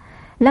changlaktuna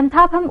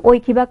lamthapham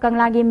oikhiba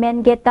Kangla gi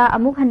main gate ta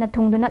amuk hanna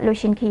thungduna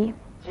loisinki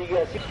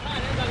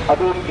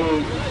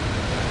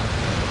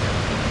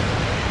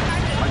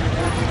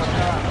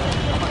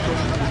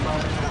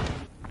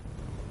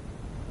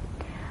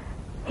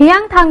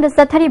Hiyang thang da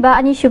sathariba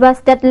ani shuba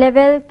state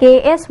level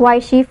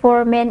KSYC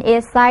for men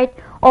A side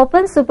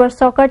Open Super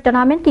Soccer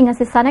Tournament king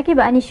asi sanaki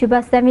ba ani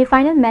shuba semi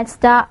final match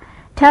da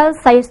Tel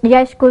Sayus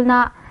School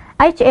na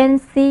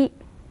HNSC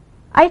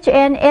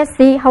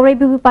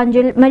Haurebu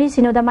Panjil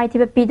Marisino da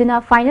Maitiba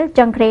Piduna final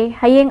Jankre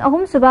Hayeng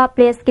Ahum Suba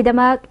place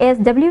Kidamak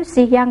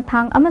SWC Hiyang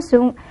thang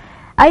amasung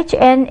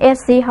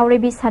HNSC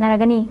Haurebi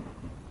Sanaragani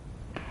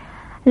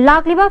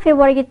Lakliba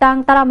February ki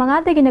tang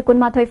taramanga dagi na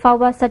kunmathoi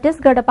fawba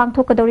Chhattisgarh da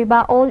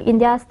pangthokadoriba All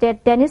India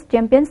State Tennis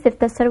Championship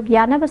da saruk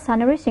yana ba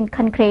sanaroi sing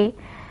khankre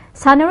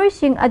sanaroi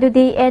sing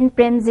adudi N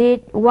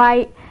Premjit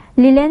Y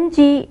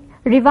Lilenji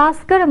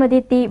Rivaskar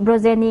amadi T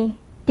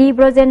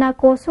Brozena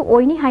ko su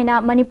oini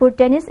haina Manipur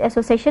Tennis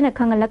Association a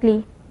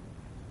khangalakli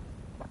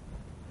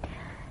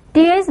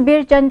TS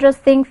Bir Chandra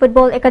Singh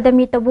Football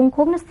Academy tabung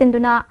khogna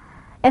sinduna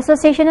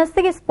Association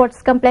Astig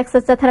Sports Complex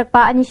Satharakpa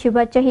ani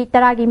shuba chahi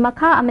taragi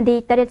makha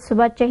amadi taret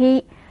suba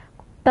chahi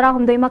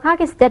tarahumdoi makha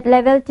ki state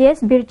level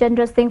TS Bir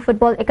Chandra Singh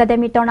Football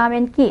Academy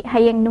tournament ki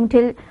hayeng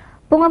nungthil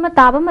pungama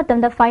taba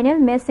matamda final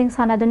match sing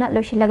sanaduna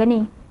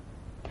losilagani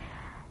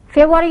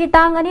February ki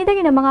tang ani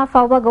dagi na mga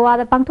fawba gawa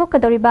da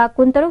pangthokadoriba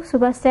kuntaruk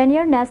suba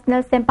senior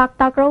national sempak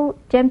takraw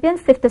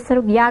championship ta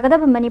saruk yagada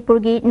ba Manipur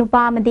gi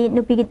nupa amadi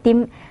nupi gi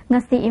team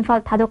ngasi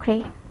Imphal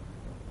thadokre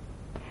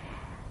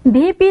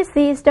BPC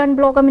Eastern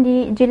Block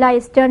Amadi Jila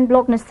Eastern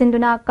Block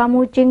Nasinduna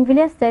Kamuching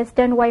Village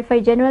Eastern Wi-Fi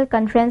General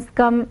Conference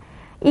Kam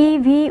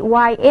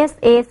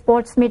EVYSA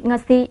Sports Meet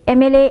Ngasi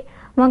MLA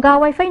Wanga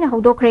Wi-Fi na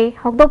hawdokre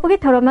hawdokpagi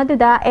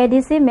thoromaduda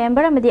ADC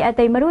member amadi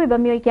atay maruiba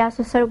miyoy kya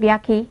susaruk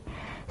yaki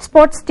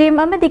Sports team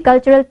amadi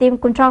cultural team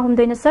kuntra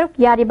humdoy na saruk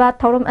yariba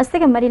thorom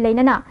asiga mari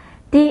lainana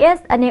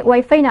TS ane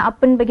Wi-Fi na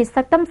apun bagi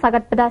saktam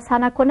sagat pada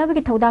sana kona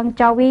bagi thaudang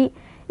chawi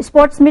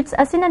Sports Meets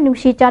asina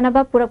nungsi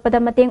chanaba purak pada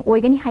mateng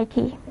oigani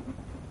haiki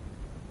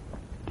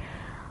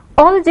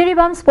All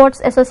Jiribam Sports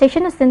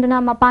Association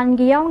Sinduna Mapan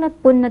Giyaw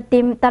Pun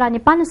Team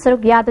Taranipan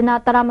Saruk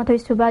Yaduna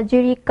Taramathoy Suba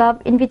Jiri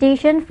Cup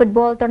Invitation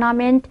Football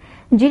Tournament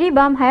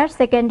Jiribam Higher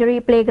Secondary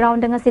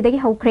Playground nga sidagi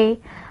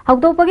haukre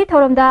Hawdopagi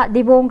thoramda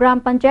Dibong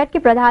Gram Panchayat ki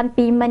Pradhan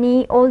P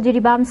Mani All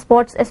Jiribam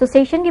Sports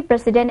Association ki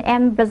President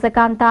M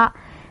Brazakanta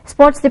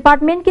Sports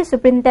Department ki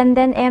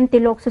Superintendent M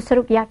Tilok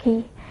Susaruk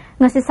Yaki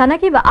nga si sana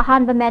ki ba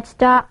ahan ba match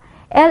ta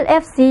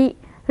LFC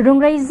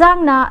Rungray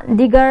Zang na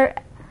Digar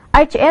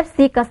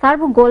HFC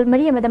Kasarbu goal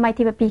Maria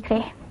Madamaiti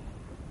Pikre.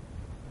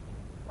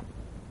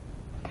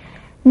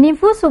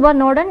 Nimfu Suba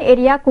Northern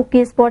Area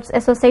Cookie Sports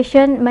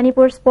Association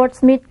Manipur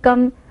Sports Meet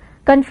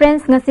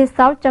Conference ngasi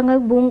South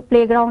Changal Bung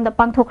Playground the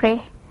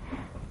Pangthokre.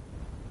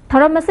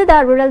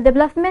 Tharamasida Rural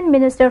Development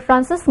Minister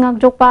Francis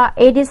Ngagjokpa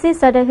ADC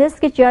Sadahis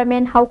ki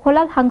Chairman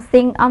Haukholal Hang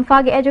Singh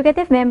Amphagi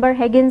Educative Member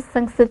Higgins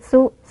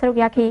Sangsitsu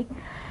Sarugyaki.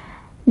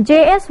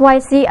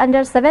 JSYC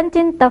Under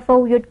 17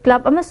 Tafo Youth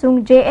Club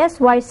amasung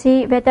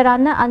JSYC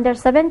Veteran na Under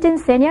 17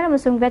 Senior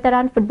amasung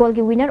Veteran Football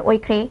ki winner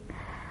oikre.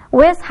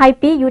 West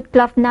Hype Youth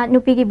Club na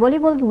Nupi ki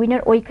Volleyball ki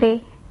winner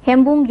oikre.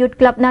 Hembung Youth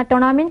Club na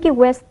tournament ki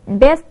West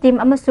Best Team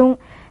amasung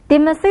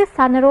Team asi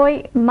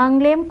Sanaroi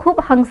Manglem Khub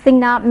Hangsing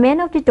na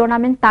Man of the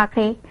Tournament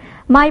takre.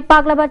 Mai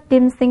Paglaba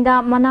Team Singda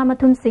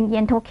Manamathum Singh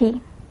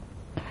Yentoki.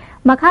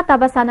 Makha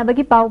taba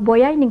sanabagi pau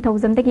boyai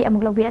ningthozam dagi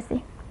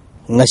amuglawirasi.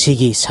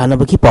 Ngasigi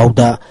sanabagi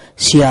pauda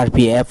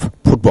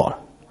CRPF football.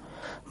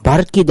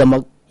 Bharat ki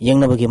damak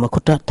yengnabagi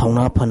makuta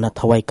thauna phanna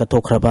thawai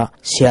katokhraba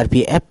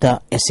CRPF da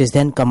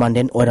Assistant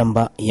Commandant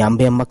Oramba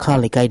Yambe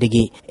Makha Lekai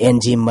dagi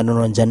NG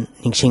Manoranjan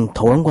Ningsing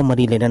Thawangwa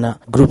Mari Lenana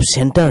Group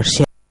Center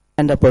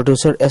and the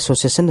Producer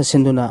Association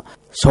Sinduna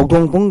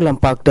Sogdongbung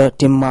Lampakta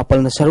Team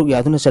Mapal na Saruk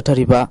Yaduna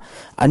Sathariba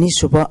Ani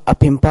Suba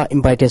Apimpa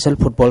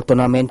Invitational Football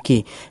Tournament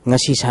ki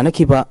ngasi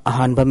sanakiba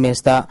ahanba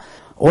mesta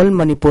All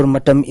Manipur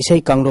Matam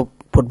Isai Kanglop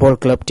Football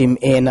Club Team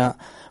A na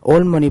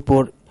All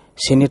Manipur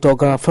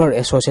Cinematographer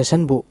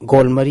Association bu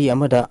Goal Mari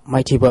Amada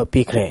Maitiba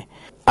Pikre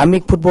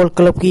Amik Football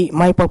Club ki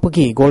Mai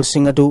Papaki Goal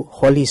Singadu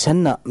Holy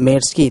Sanna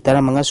Mers ki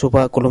Taramanga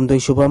Suba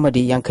Kolomdoi Suba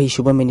Madi Yankai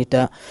Suba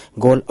Minita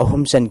Goal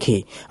Ahum San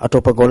ki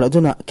Atopa Goal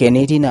Aduna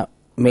Kennedy na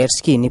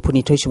Mers ki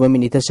Nipunito Suba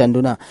Minita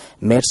Sanduna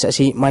Mers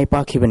asi Mai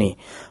Pakibani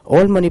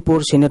All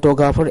Manipur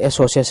Cinematographer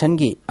Association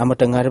ki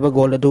Amatangaraba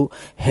Goal Adu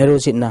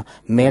Herozit na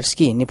Mers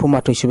ki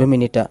Nipumato Suba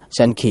Minita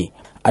Sanki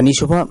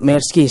Anisuba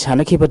Merski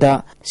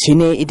Sanakibada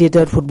Cine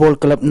Editor Football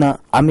Club na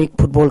Amik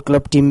Football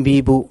Club Team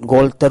B bu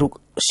Goal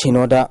Taruk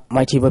Sinoda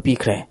Maitiba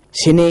Pikre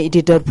Cine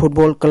Editor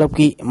Football Club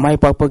ki Mai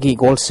Papagi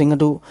Goal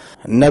Singadu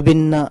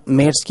Nabin na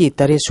Merski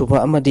Tare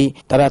Suba Amadi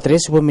Taratare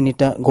Suba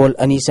Minita Goal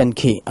Anisan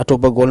ki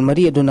Atoba Goal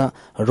Mari Aduna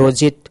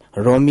Rojit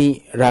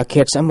Romi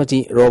Rakets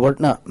Amadi Robert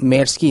na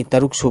Merski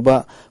Taruk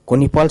Suba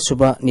Konipal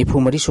Suba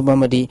Nipumari Suba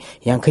Madi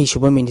Yankai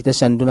Suba Minita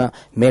Sanduna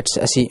Mets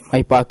Asi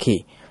Mai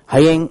Paki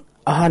Hayeng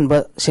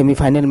Ahanba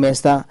semi-final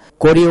match ta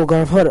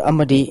choreographer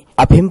amadi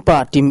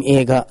Apimpa Team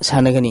A ga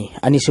sanagani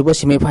ani suba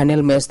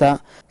semi-final match ta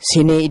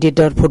Cine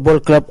Editor Football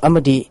Club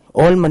amadi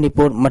All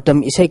Manipur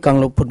Matam Isai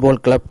Kanglop Football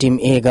Club Team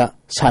A ga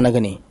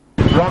sanagani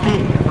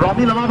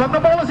Romi lama bang na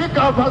bola si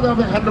ka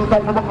handle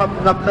tong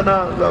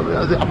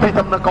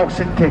na kau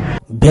singke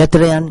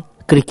Veteran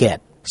Cricket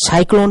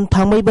Cyclone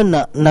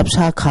Thangmaibanna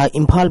Napsa Kha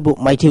Imphal bu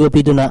Maithiba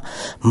Piduna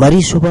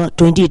Mari Suba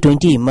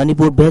 2020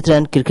 Manipur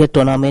Veteran Cricket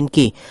Tournament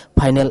ki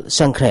final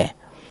sangkhre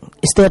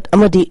State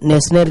amadi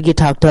national gi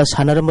thakta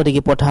sanaramadi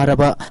gi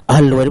potharaba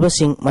ahalwariba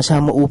sing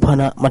masama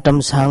uphana matam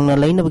sangna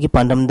lainabagi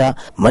pandamda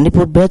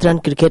Manipur Veteran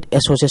Cricket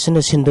Association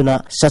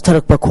sinduna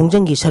satharakpa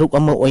khongjanggi saruk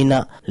ama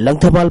oina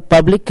Langthabal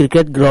Public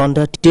Cricket Ground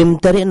team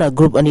tarena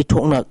group ani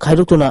thokna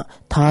khairutuna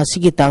tha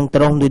sigi tang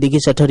 32 digi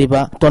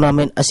sathariba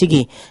tournament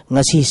asigi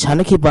ngasi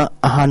sanakhiba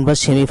ahanba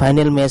semi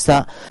final match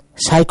ta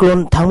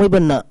Cyclone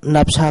Thangmaibanna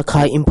Napsa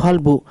Kha Imphal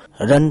bu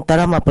run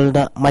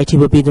taramapalda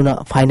maithiba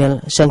piduna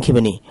final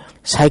sangkhibani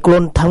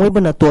Cyclone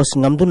Thangmaibanna toss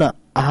ngamduna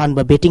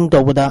ahanba betting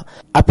tawbada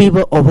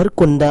apiba over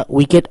kunda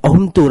wicket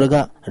ahum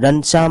turaga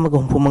run chamaga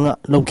humpumanga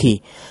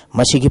lokhi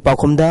masigi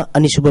pakhumda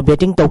anisuba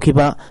betting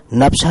tawkhiba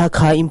Napsa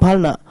Kha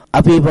Imphal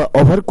apiba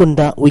over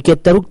kunda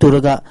wicket taruk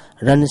turaga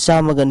run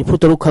chamaga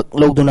nifutaruk khak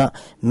loduna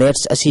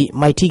match asi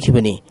maithi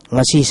khibani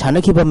ngasi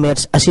sanakhiba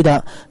match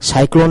asida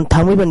Cyclone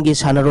Thangmaiban gi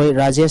sanaroi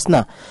Rajesh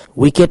na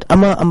wicket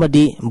ama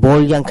amadi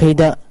ball yankhai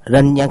da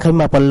run yankhai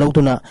mapal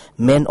loduna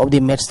man of the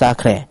match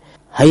takhre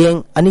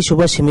Hayeng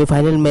anisuba semi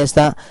final match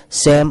ta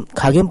Sam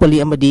Khagempali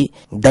amadi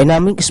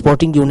Dynamic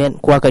Sporting Union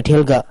kwa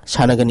kaithel ga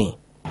sanagani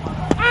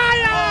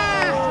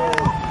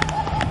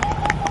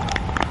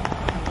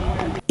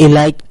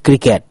Elite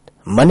Cricket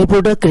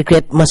Manipur da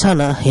cricket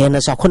masana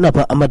hena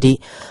sakhonaba amadi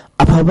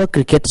afaba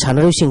cricket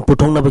sanaroi sing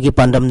puthongnabagi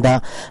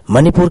pandamda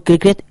Manipur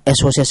Cricket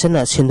Association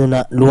na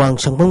sinduna luang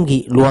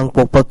sangbamgi luang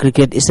pokpa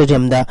cricket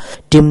stadium da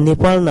team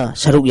Nepal na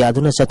saruk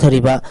yaduna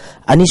chathariba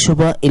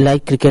anisuba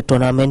Elite Cricket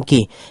Tournament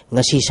ki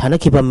ngasi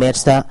sanakhiba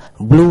match ta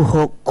Blue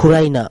Hawk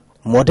Khuraina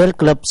Model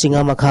Club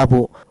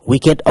Singamakhabu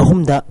wicket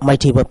ahumda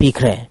maithiba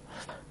pikre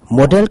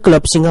Model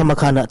Club Singa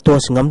Makhana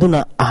toss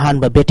ngamduna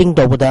ahanba betting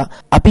tawbada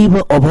apiba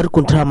over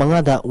kunthra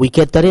mangada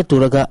wicket tare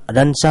turaga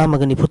run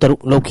chamagani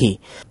futaruk lokhi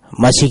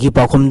masigi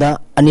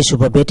pakhumda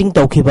anisuba betting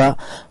tawkhiba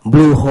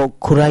Blue Hawk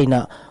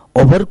Khuraina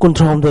over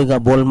kunthra homdoiga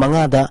ball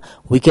mangada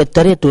wicket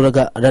tare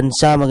turaga run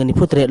chamagani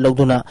futre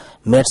loduna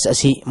match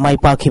asi mai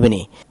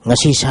pakhibani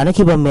ngasi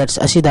sanakhiba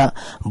match asida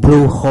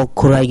Blue Hawk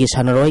Khurai gi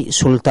sanaroi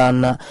Sultan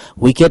na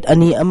wicket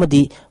ani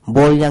amadi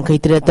ball yankhai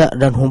treta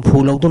run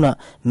humfu loduna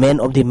man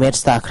of the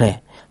match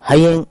takhre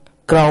Hayeng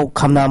Crow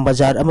Khamnam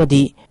Bazar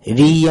amadi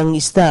Ri Young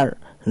Star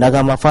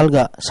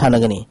Nagamafalga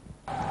sanagani.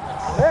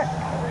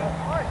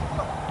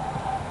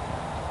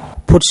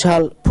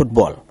 Futsal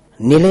football.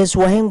 Nilesh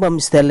Wahengbam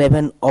State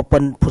 11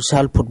 Open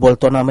Futsal Football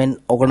Tournament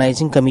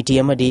Organizing Committee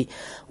Amadi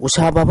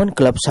Usahababan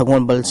Club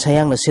Sagonbal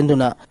Sayang na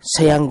Sinduna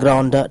Sayang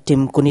Ground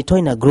Team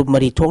Kunitoina Group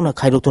Mari Tokna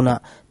Khairutuna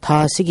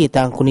Tha Sigi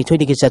Tang Kunitoi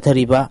Digi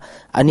Chathariba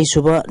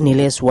Anisuba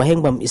Nilesh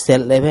Wahengbam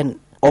State 11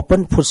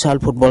 Open Futsal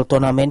Football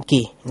Tournament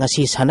ki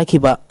ngasi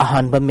sanakhiba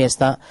ahanba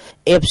matchna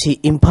FC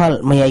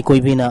Imphal Mayai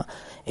Koibina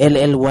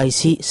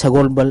LLYC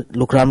Sagolbal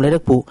Lukram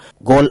Lerakpu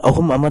goal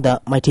ahum amada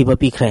maithiba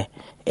pikre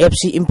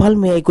FC Imphal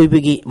Mayai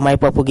Koibigi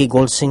Maipapagi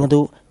goal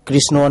singadu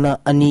Krishnona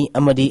Ani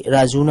Amadi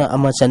Rajuna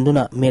Ama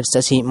Chanduna match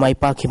asi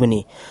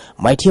Maipakhibani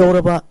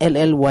Maithiauraba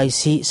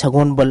LLYC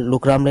Sagonbal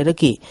Lukram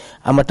Leraki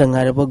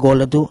Amatangaraba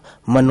goal adu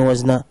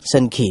Manojna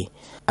Sankhi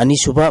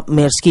Anisuba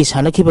match ki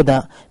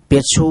sanakibada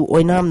Petsu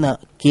Oinamna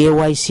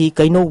KYC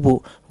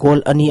Kainobu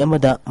goal ani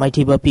amada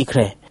maithiba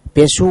pikre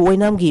Pesu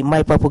Oinamgi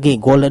Maipapugi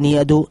goal ani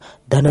adu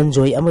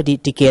Dhananjoy amadi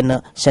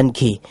Tikena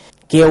Sankhi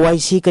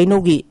KYC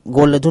Kainogi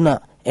goal aduna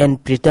N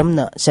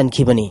Pritamna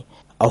Sankhibani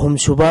Ahum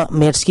Suba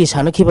match ki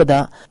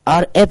sanakibada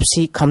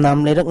RFC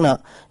Khamnam Lerakna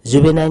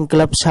Juvenile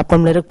Club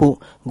Sapam Lerakpu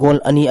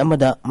goal ani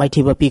amada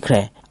maithiba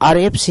pikre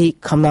RFC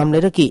Khamnam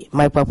Leraki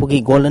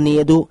Maipapugi goal ani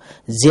adu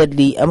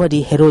Zedli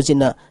amadi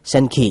Herojina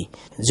Sankhi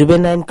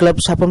Juvenile Club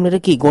Sapam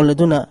Leraki goal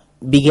aduna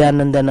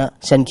Bigyanandana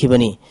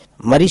Sankhibani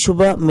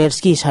Marisuba match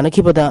ki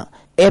sanakibada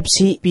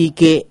FC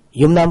PK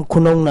Yumnam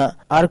Khunongna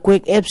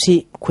Earthquake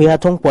FC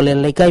Khuyathong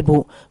Polen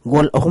Laikaibu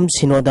goal ahum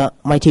sinoda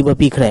maithiba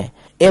pikre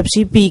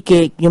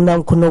FCPK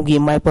Yumnam Khunogi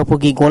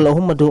Maipapugi goal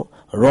ahum adu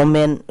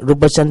Roman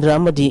Rupachandra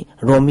amadi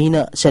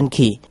Romina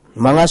Sankhi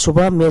Manga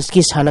suba match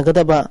ki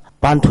sanagadaba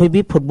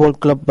Panthoibi Football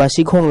Club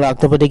Basikhong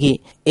laktabadagi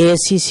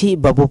ACC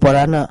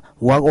Babuparana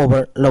walk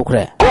over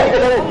lokre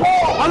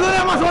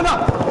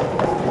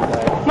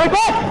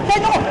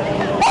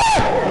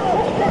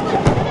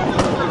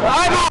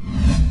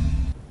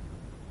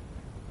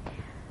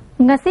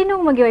Ngasi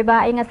nung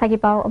magyoiba ay ngasagi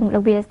pao ang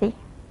lobbyist.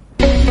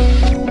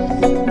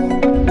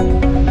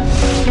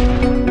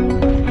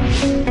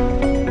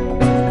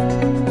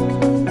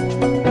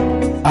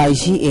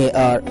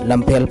 ICAR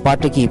Lampel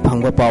Partiki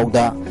Pangba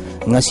Pauda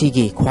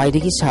Ngasigi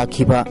Khwaidigi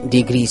Sakhiba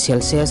degree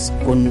Celsius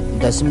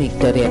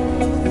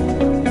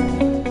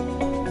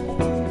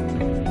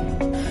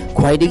 10.8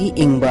 Khwaidigi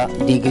Ingba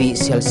degree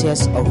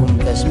Celsius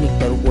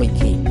 3.3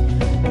 oiki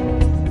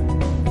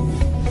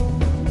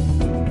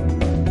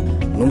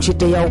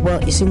Nungshita yauba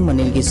ising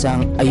manilgi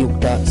sang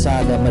ayukta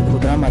sada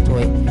madhudra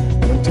mathoy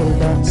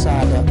nungtilda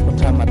sada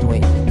kutra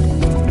mathoy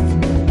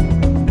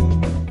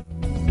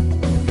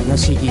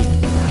Ngasigi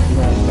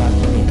nongba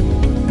kini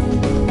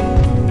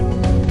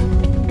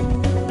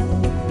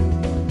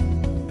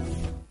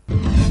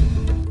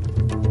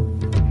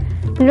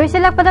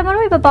Luisilak pada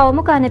maroi bapaw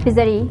mo kana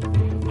pizari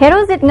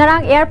Herozit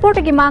ngarang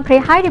airport gi mangkre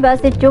hairiba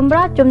si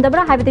chumra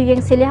chumdabra haibidu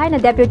yeng sili hai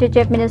na deputy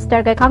chief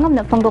minister ga khangam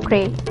na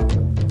phongbokre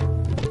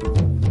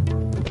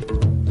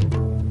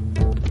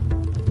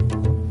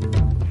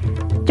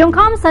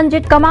Jungkham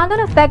Sanjit Commando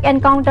na fact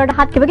encounter da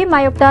hat kibagi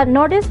mayokta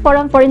Northeast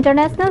Forum for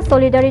International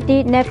Solidarity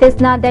Nefis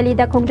na Delhi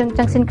da khongjang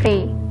changsin kre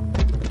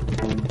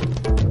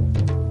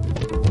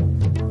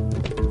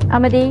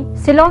Amadi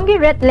Silongi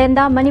Red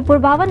Lenda Manipur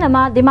Bhavan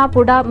ama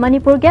Dimapur da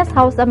Manipur Guest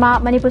House ama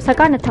Manipur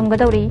Sarkar na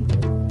thamgadawri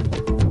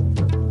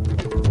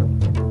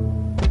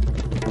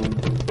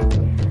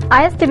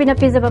Istv na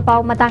pizza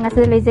papaw matang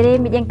asal lezere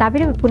midyang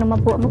tabiru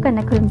punamapu amukan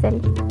na khulumzari